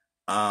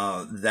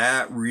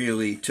 That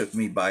really took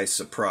me by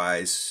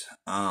surprise.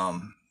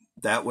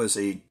 That was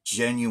a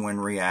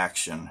genuine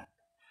reaction.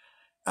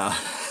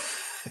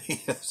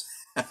 Yes.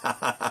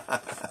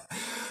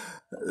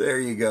 There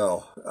you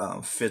go.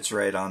 Fits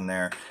right on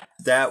there.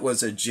 That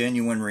was a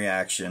genuine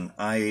reaction.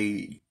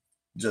 I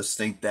just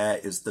think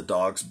that is the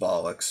dog's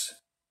bollocks.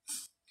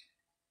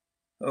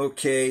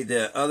 Okay,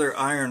 the other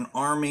Iron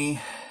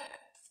Army,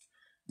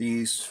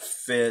 these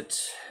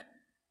fit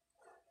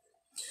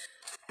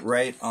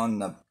right on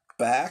the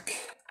back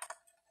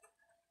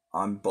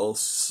on both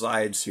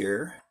sides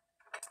here.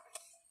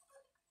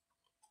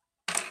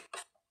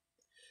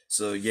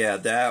 So yeah,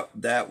 that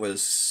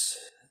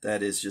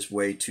is just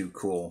way too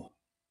cool.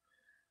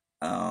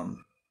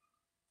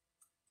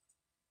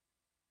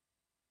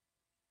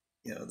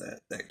 You know,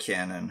 that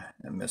cannon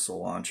and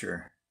missile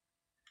launcher.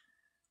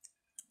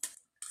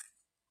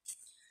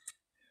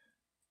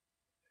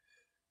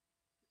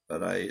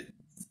 But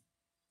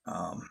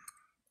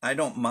I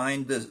don't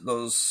mind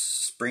those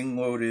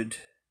spring-loaded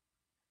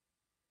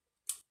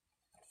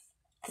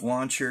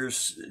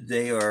launchers.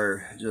 They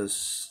are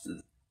just,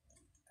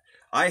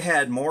 I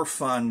had more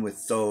fun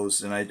with those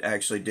than I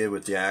actually did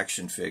with the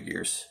action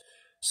figures.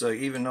 So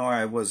even though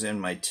I was in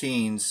my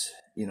teens,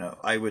 you know,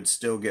 I would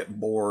still get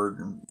bored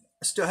and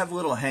still have a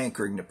little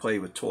hankering to play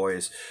with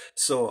toys.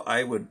 So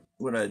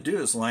what I'd do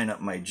is line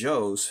up my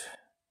Joes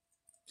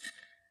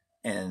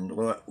and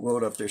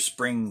load up their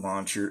spring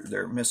launcher,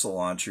 their missile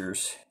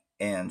launchers,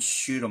 and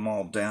shoot them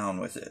all down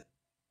with it.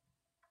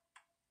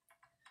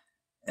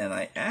 And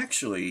I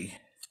actually,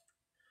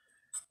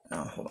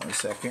 hold on a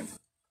second.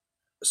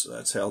 So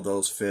that's how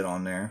those fit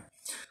on there.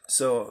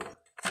 So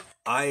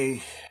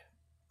I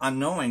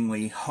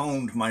unknowingly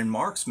honed my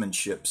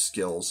marksmanship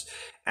skills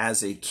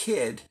as a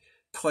kid,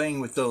 playing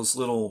with those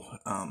little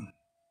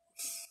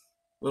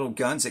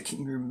guns that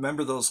can,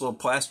 remember those little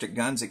plastic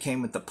guns that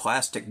came with the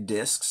plastic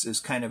discs? Is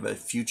kind of a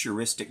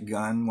futuristic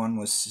gun. One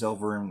was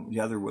silver and the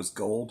other was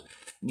gold.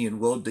 And you'd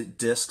load the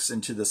discs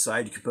into the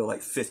side. You could put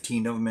like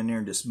 15 of them in there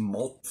and just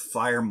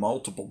fire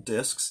multiple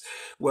discs.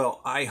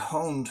 Well, I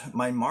honed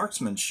my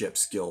marksmanship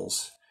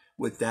skills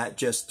with that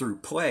just through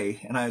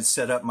play, and I would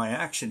set up my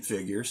action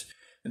figures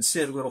and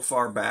sit a little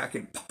far back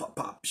and pop, pop,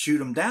 pop, shoot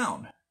them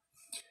down.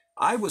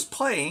 I was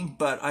playing,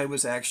 but I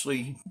was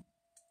actually,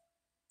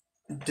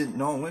 didn't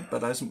know it,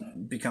 but I was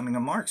becoming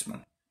a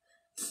marksman.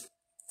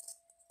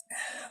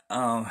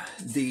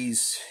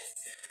 These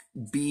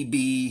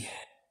BB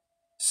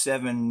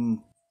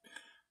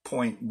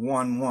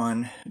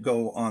 7.11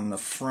 go on the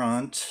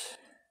front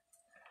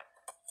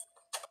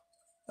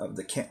of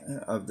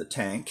the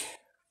tank.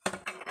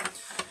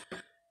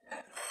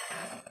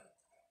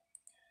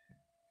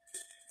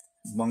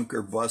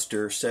 Bunker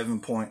Buster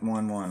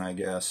 7.11, I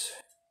guess.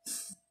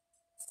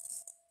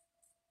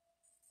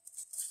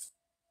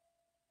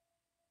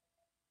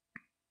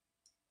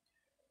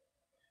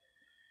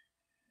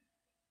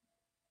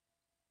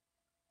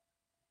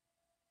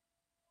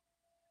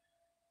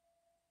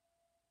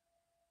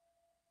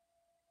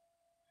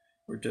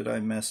 Or did I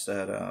mess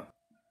that up?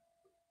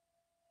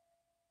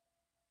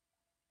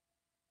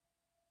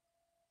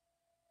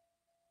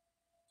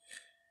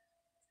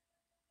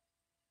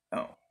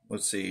 Oh,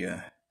 let's see.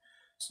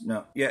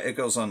 No, yeah, it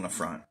goes on the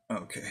front.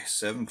 Okay,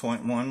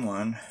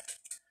 7.11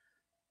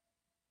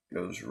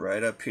 goes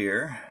right up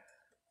here.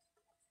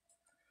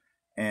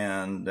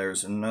 And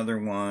there's another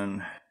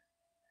one,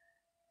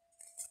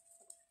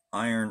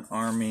 Iron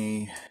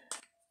Army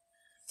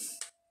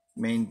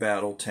main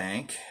battle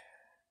tank.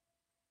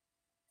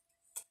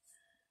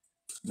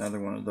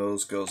 Another one of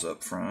those goes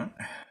up front.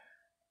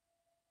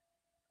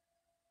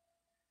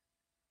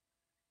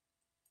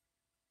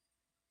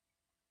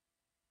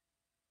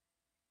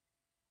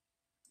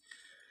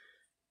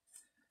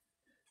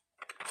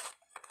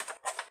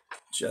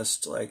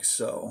 Just like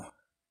so.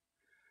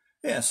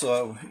 Yeah,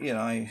 so, you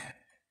know,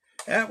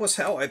 that was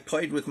how I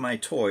played with my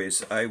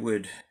toys. I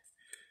would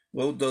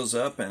load those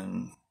up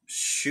and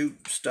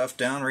shoot stuff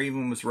down, or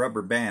even with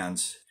rubber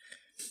bands.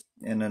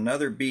 And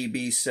another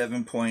BB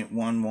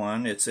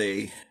 7.11, it's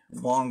a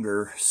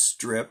longer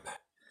strip,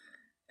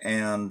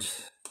 and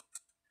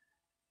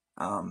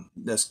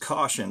this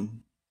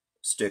caution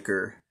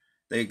sticker,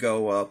 they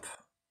go up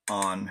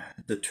on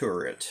the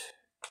turret.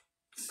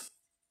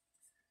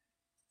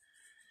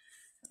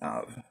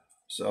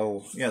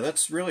 So yeah,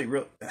 that's really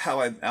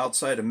how I,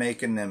 outside of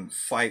making them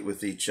fight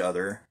with each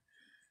other,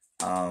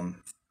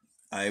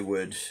 I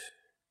would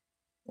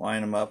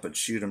line them up and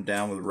shoot them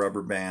down with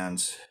rubber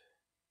bands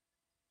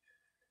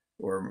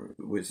or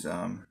with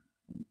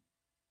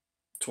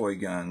toy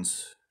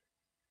guns.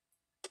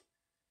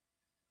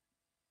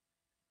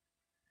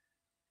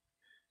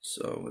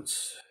 So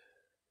let's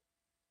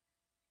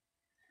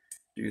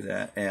do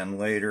that. And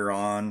later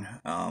on,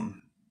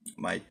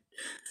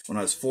 when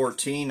I was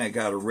 14, I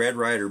got a Red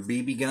Ryder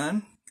BB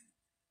gun.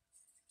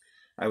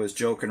 I was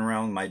joking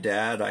around with my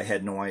dad. I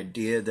had no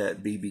idea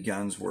that BB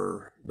guns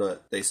were,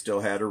 but they still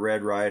had a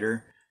Red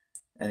Ryder.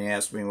 And he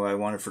asked me what I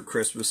wanted for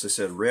Christmas. I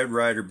said, Red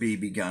Ryder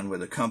BB gun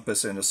with a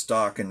compass and a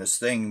stock and this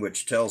thing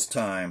which tells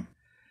time.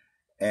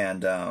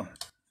 And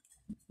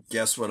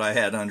guess what I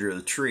had under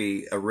the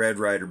tree? A Red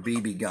Ryder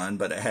BB gun,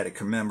 but it had a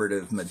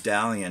commemorative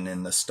medallion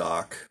in the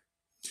stock.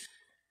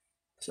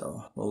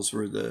 So those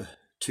were the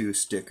two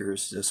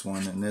stickers, this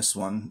one and this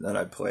one, that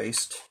I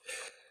placed.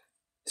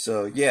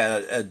 So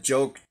yeah, a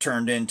joke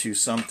turned into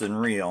something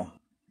real,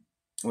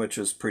 which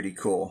was pretty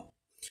cool.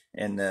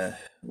 And the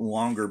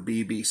longer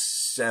BB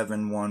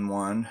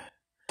 711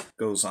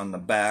 goes on the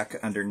back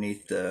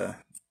underneath the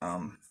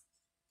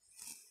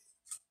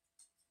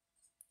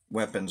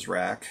weapons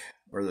rack,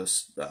 or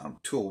this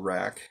tool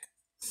rack.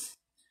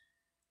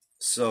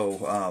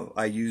 So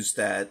I used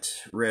that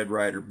Red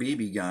Ryder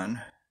BB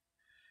gun,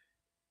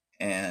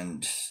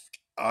 and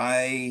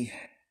I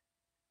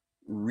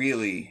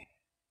really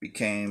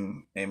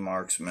became a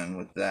marksman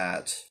with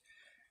that.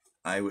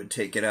 I would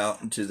take it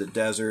out into the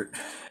desert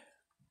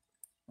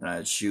and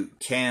I'd shoot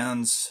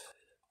cans,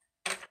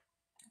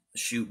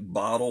 shoot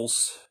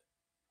bottles.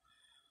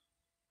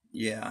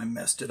 Yeah, I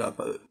messed it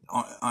up.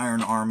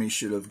 Iron Army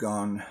should have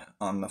gone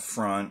on the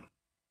front.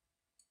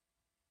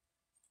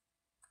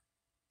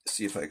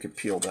 See if I could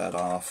peel that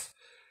off.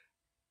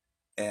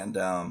 And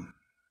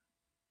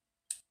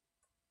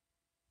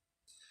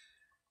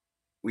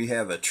we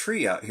have a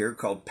tree out here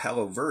called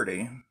Palo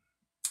Verde,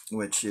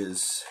 which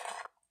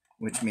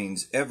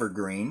means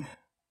evergreen.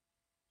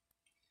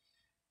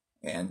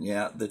 And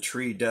yeah, the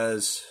tree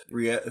does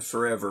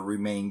forever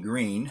remain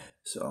green.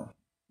 So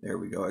there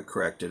we go, I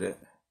corrected it.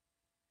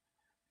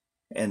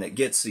 And it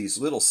gets these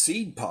little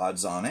seed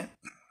pods on it.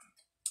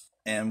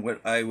 And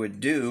what I would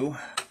do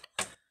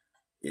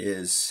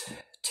is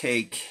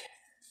take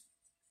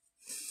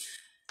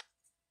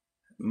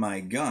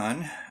my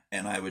gun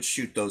and I would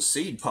shoot those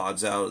seed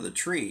pods out of the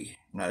tree.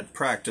 And I'd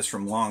practice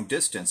from long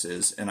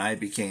distances, and I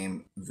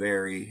became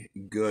very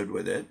good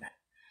with it.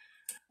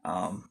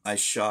 I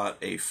shot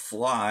a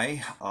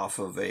fly off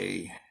of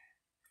a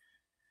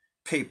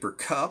paper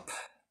cup,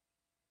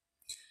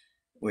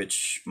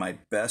 which my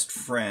best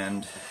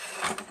friend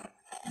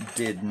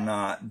did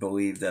not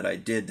believe that I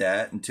did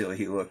that until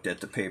he looked at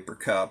the paper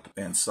cup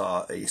and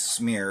saw a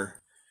smear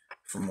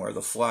from where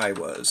the fly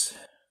was.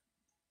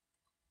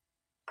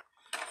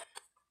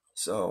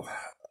 So,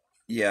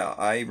 yeah,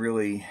 I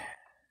really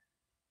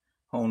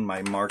honed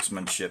my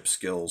marksmanship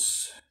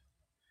skills.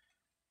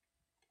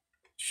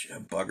 I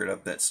buggered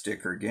up that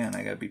sticker again.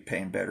 I gotta be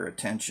paying better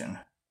attention.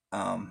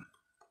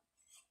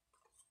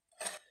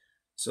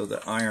 So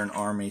the Iron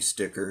Army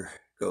sticker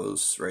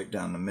goes right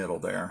down the middle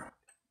there.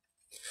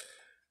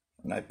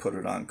 And I put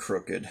it on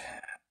crooked.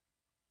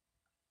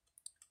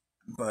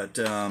 But,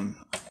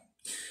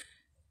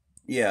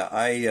 yeah,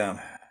 I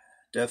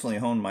definitely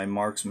honed my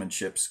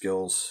marksmanship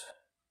skills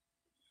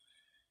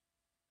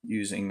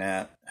using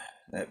that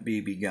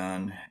BB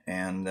gun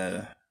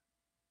and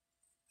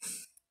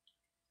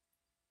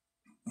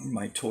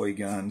my toy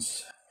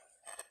guns.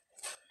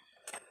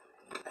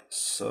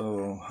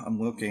 So I'm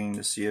looking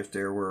to see if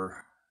there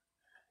were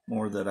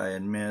more that I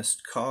had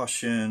missed.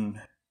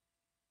 Caution,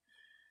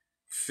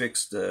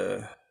 fix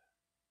the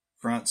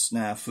front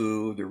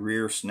snafu, the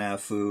rear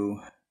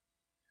snafu.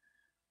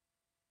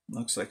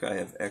 Looks like I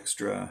have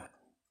extra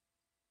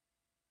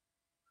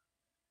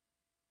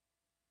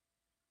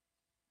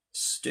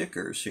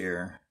stickers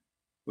here,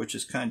 which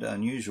is kind of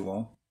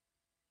unusual.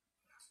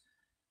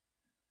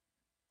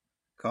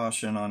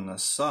 Caution on the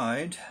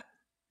side.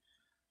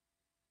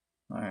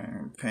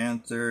 Iron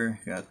Panther,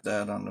 got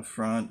that on the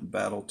front.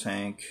 Battle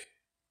tank.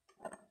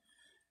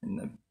 And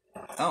the,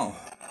 oh,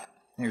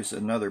 here's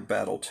another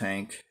battle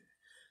tank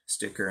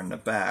sticker in the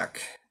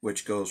back,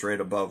 which goes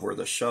right above where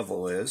the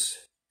shovel is.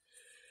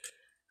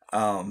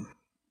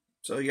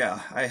 So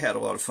yeah, I had a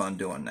lot of fun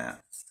doing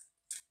that.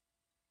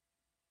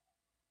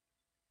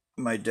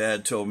 My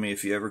dad told me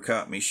if he ever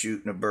caught me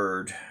shooting a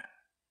bird,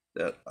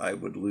 that I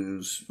would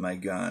lose my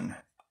gun.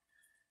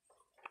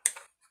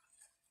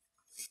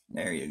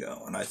 There you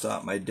go. And I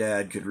thought my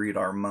dad could read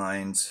our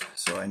minds,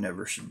 so I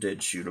never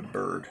did shoot a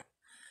bird.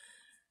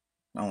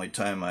 The only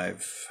time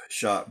I've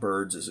shot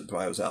birds is if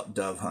I was out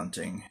dove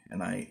hunting,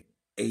 and I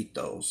ate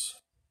those.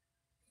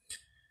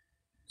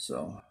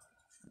 So,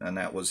 and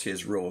that was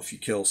his rule. If you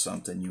kill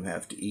something, you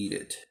have to eat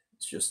it.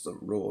 It's just the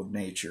rule of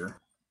nature.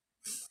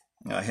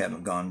 I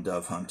haven't gone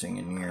dove hunting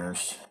in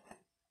years.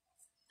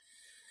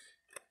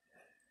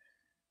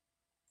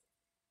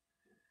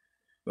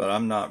 But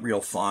I'm not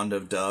real fond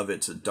of dove.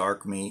 It's a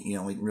dark meat. You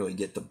don't really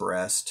get the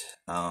breast.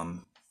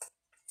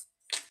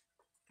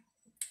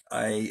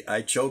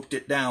 I choked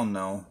it down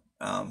though.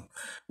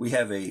 We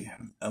have a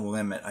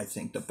limit. I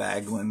think the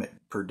bag limit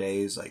per day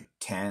is like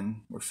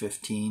 10 or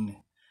 15.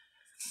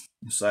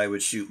 So I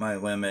would shoot my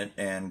limit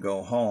and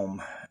go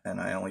home. And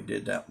I only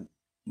did that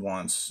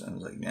once. I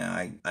was like,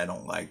 nah, I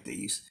don't like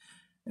these.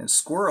 And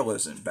squirrel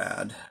isn't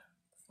bad.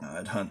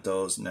 I'd hunt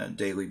those, and the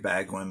daily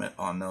bag limit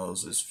on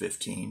those is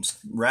 15.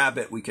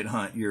 Rabbit we could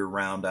hunt year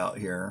round out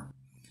here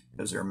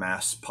because they're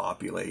mass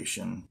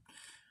population.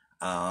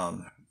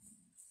 But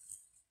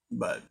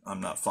I'm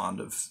not fond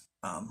of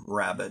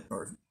rabbit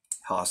or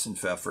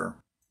Hassenpfeffer.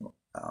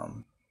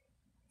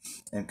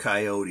 And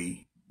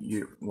coyote,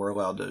 we're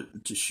allowed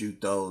to shoot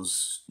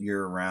those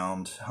year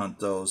round, hunt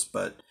those,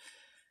 but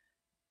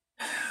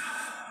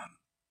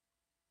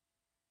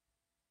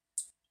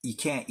you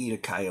can't eat a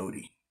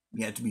coyote.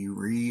 You have to be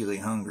really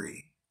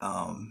hungry.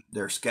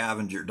 They're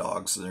scavenger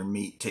dogs, so their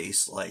meat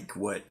tastes like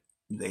what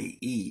they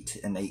eat,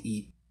 and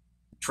they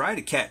try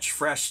to catch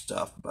fresh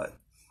stuff, but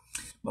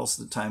most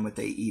of the time what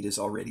they eat is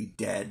already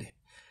dead.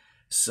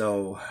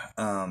 So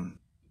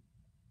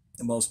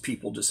most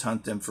people just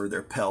hunt them for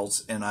their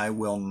pelts, and I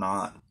will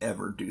not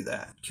ever do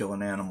that. Kill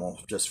an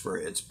animal just for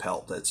its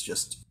pelt. That's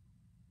just,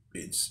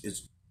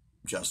 it's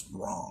just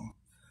wrong.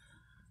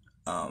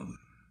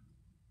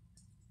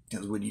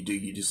 Because what you do,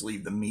 you just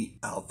leave the meat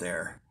out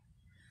there.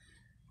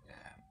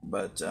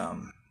 But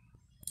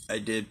I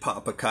did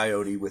pop a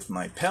coyote with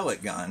my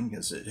pellet gun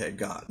because it had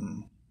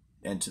gotten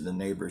into the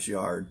neighbor's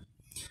yard.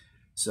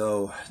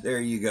 So there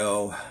you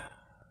go.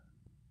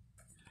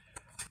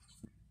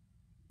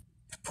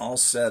 All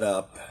set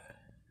up.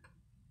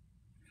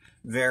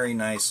 Very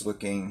nice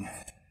looking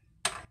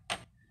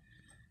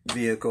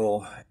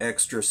vehicle.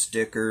 Extra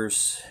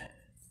stickers.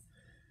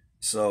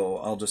 So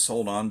I'll just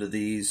hold on to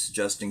these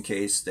just in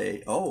case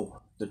they...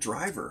 Oh, the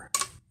driver.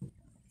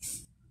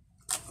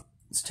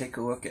 Let's take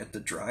a look at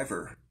the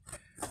driver.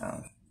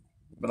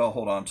 But I'll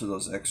hold on to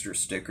those extra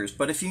stickers.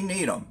 But if you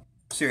need them,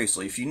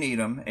 seriously, if you need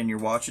them and you're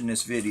watching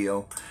this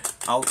video,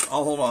 I'll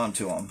hold on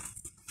to them.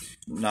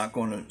 I'm not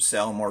going to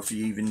sell them, or if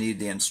you even need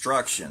the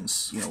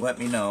instructions, let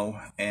me know,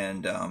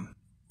 and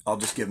I'll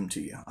just give them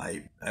to you.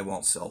 I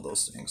won't sell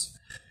those things.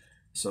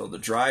 So the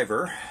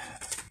driver...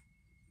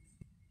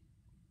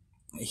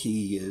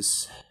 He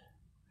is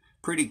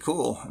pretty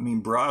cool. I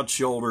mean,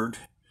 broad-shouldered,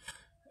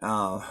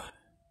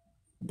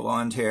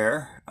 blonde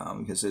hair,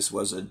 because this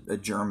was a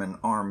German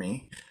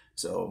army,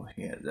 so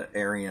he had the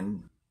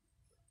Aryan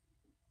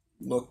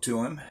look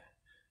to him.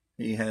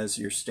 He has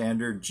your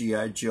standard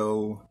G.I.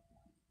 Joe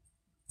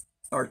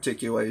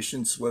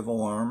articulation,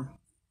 swivel arm.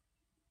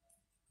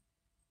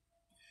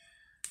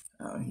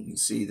 You can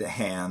see the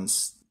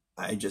hands.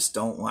 I just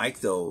don't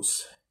like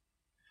those.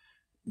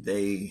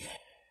 They,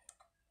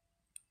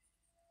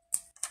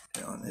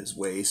 you know, his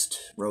waist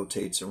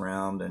rotates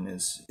around and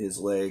his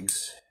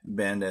legs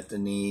bend at the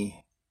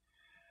knee.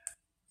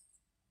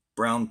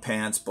 Brown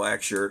pants,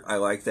 black shirt. I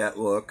like that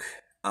look.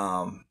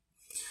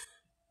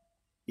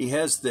 He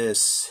has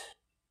this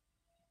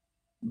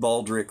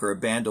baldric or a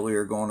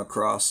bandolier going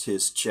across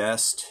his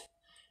chest,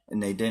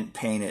 and they didn't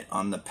paint it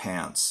on the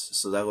pants,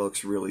 so that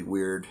looks really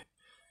weird.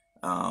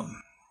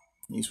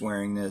 He's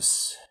wearing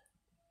this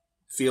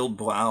field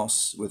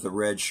blouse with a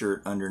red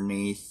shirt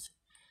underneath.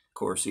 Of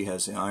course, he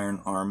has the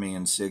Iron Army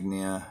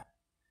insignia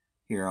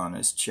here on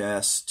his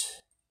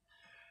chest.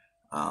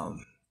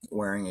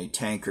 Wearing a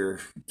tanker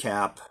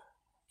cap,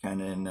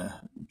 kind of in the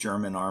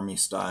German army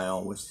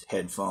style with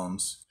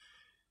headphones.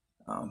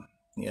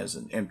 He has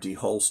an empty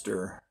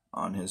holster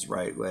on his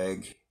right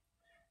leg,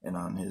 and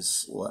on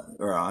his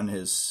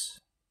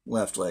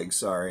left leg,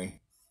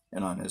 sorry,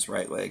 and on his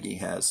right leg he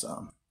has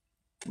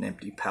an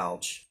empty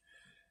pouch.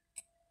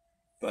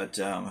 But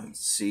let's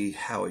see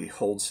how he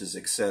holds his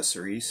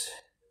accessories.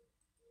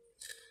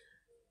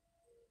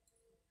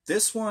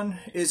 This one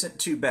isn't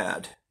too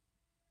bad.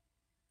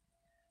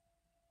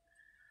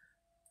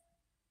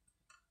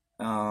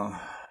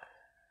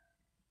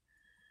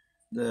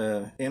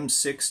 The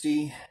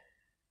M60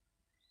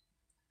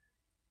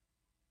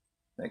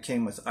 that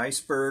came with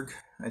Iceberg,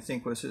 I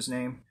think was his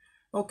name.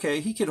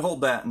 Okay, he could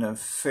hold that in a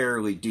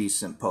fairly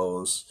decent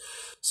pose.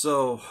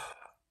 So,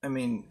 I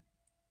mean,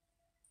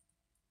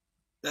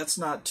 that's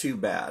not too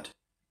bad.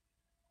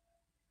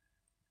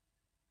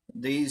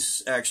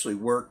 These actually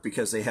work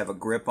because they have a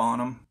grip on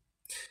them.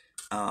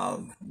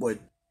 What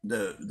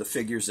the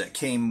figures that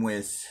came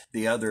with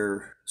the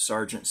other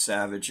Sergeant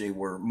Savage, they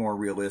were more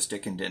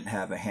realistic and didn't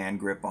have a hand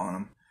grip on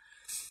them.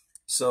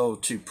 So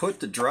to put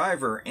the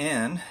driver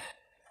in,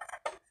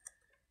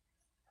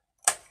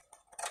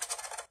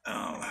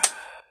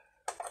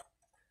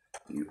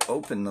 you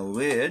open the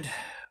lid,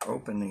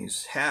 open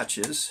these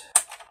hatches.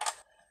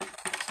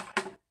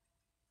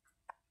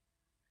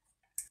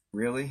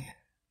 Really?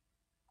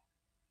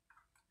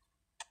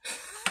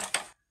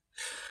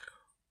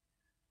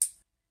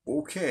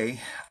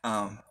 Okay.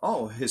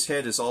 Oh, his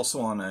head is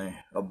also on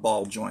a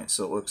ball joint,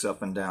 so it looks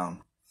up and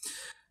down.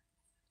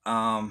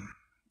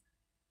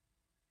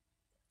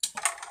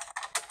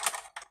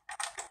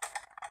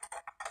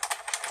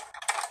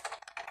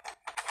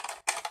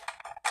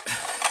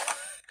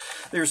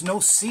 There's no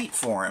seat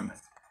for him,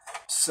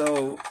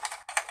 so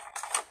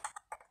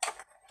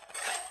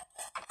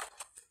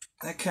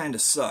that kind of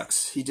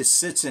sucks. He just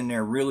sits in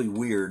there really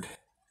weird.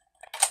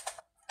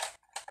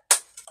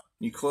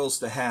 You close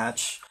the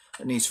hatch,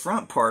 and these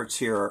front parts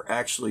here are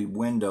actually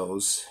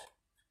windows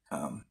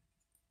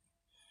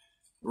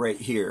right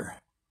here.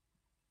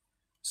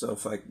 So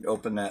if I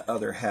open that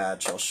other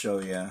hatch, I'll show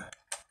you.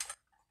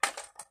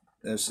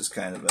 This is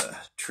kind of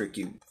a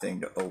tricky thing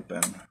to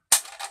open,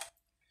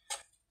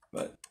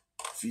 but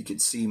if you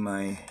could see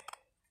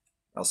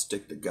I'll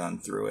stick the gun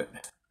through it.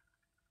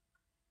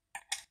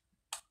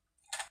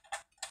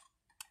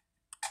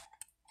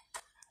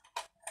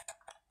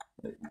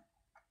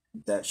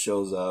 That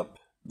shows up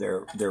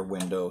their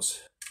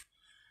windows,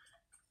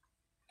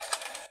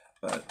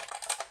 but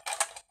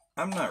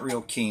I'm not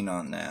real keen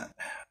on that,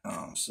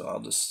 so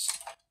I'll just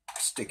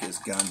stick his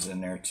guns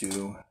in there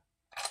too.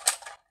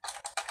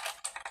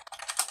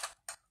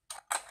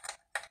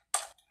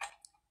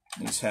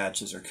 These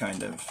hatches are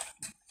kind of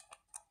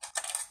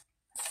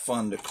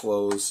fun to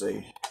close.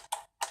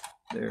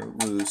 They're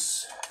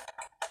loose.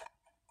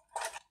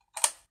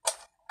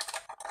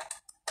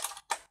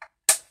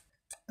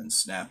 And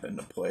snap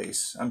into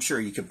place. I'm sure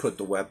you could put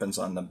the weapons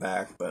on the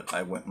back, but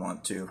I wouldn't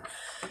want to.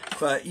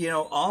 But you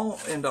know, all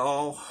in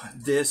all,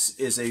 this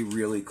is a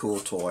really cool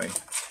toy.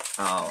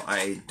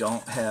 I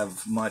don't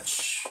have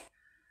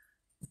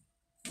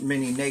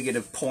many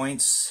negative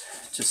points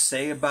to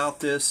say about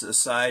this,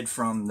 aside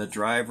from the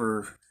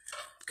driver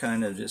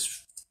kind of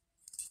just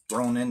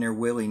thrown in there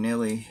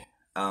willy-nilly.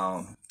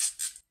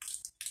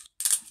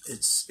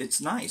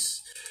 It's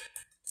nice.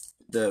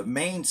 The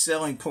main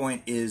selling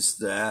point is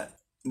that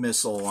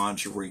missile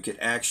launcher where you could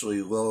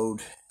actually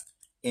load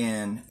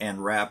in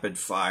and rapid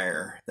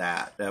fire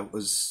that.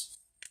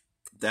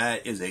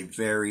 That is a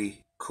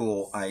very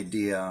cool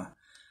idea.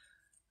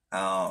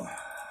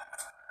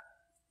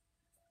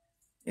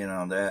 You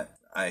know, that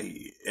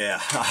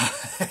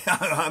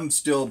I'm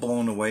still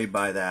blown away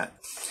by that.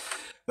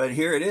 But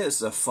here it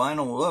is, a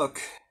final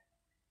look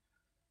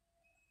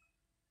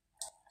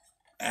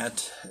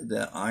at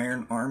the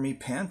Iron Army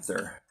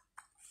Panther.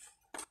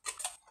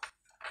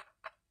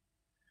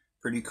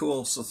 Pretty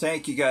cool. So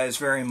thank you guys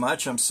very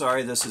much. I'm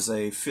sorry this is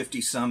a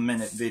 50-some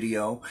minute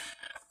video,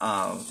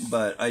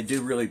 but I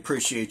do really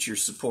appreciate your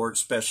support,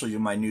 especially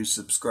my new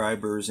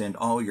subscribers and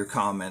all your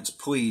comments.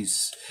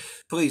 Please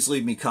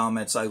leave me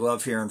comments. I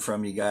love hearing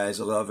from you guys.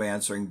 I love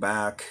answering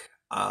back.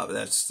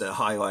 That's the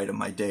highlight of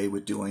my day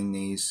with doing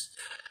these.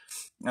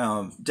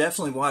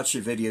 Definitely watch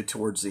the video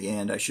towards the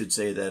end. I should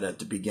say that at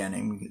the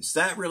beginning, because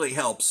that really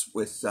helps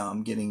with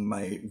getting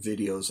my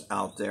videos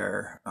out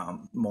there,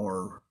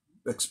 more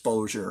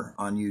exposure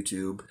on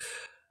YouTube.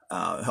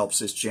 Helps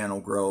this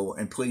channel grow.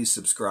 And please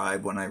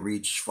subscribe. When I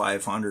reach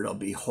 500, I'll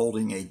be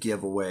holding a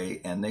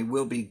giveaway, and they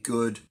will be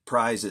good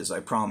prizes. I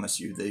promise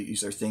you.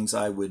 These are things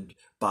I would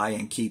buy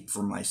and keep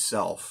for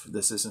myself.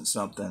 This isn't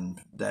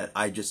something that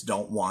I just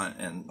don't want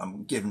and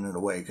I'm giving it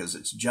away because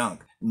it's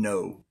junk.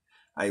 No,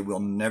 I will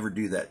never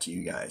do that to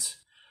you guys.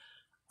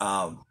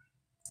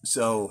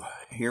 So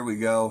here we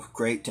go.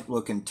 Great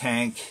looking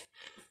tank.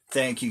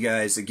 Thank you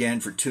guys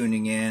again for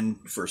tuning in,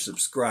 for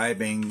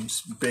subscribing.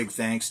 Big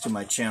thanks to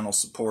my channel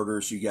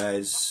supporters. You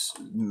guys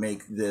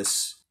make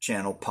this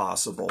channel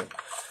possible,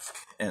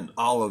 and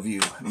all of you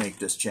make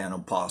this channel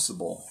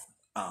possible.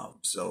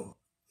 So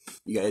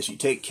you guys, you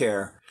take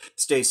care.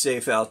 Stay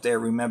safe out there.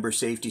 Remember,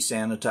 safety,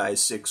 sanitize,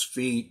 6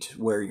 feet,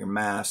 wear your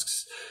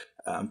masks.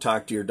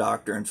 Talk to your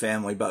doctor and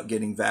family about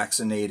getting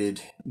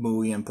vaccinated.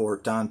 Muy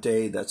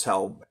importante. That's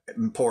how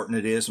important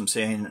it is. I'm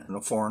saying it in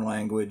a foreign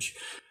language.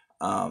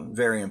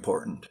 Very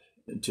important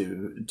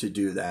to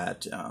do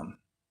that.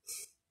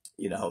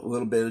 You know, a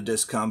little bit of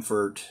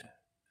discomfort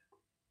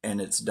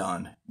and it's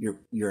done.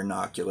 You're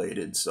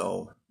inoculated.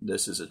 So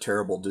this is a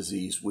terrible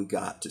disease. We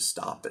got to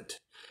stop it.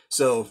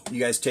 So you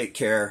guys take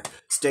care.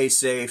 Stay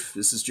safe.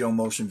 This is Joe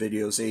Motion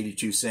Videos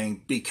 82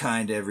 saying be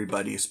kind to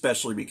everybody,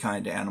 especially be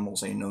kind to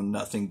animals. They know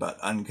nothing but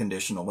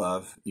unconditional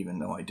love, even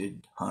though I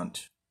did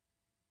hunt.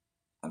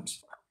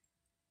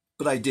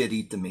 But I did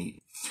eat the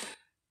meat.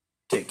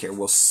 Take care.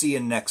 We'll see you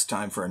next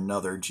time for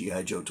another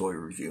G.I. Joe toy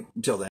review. Until then.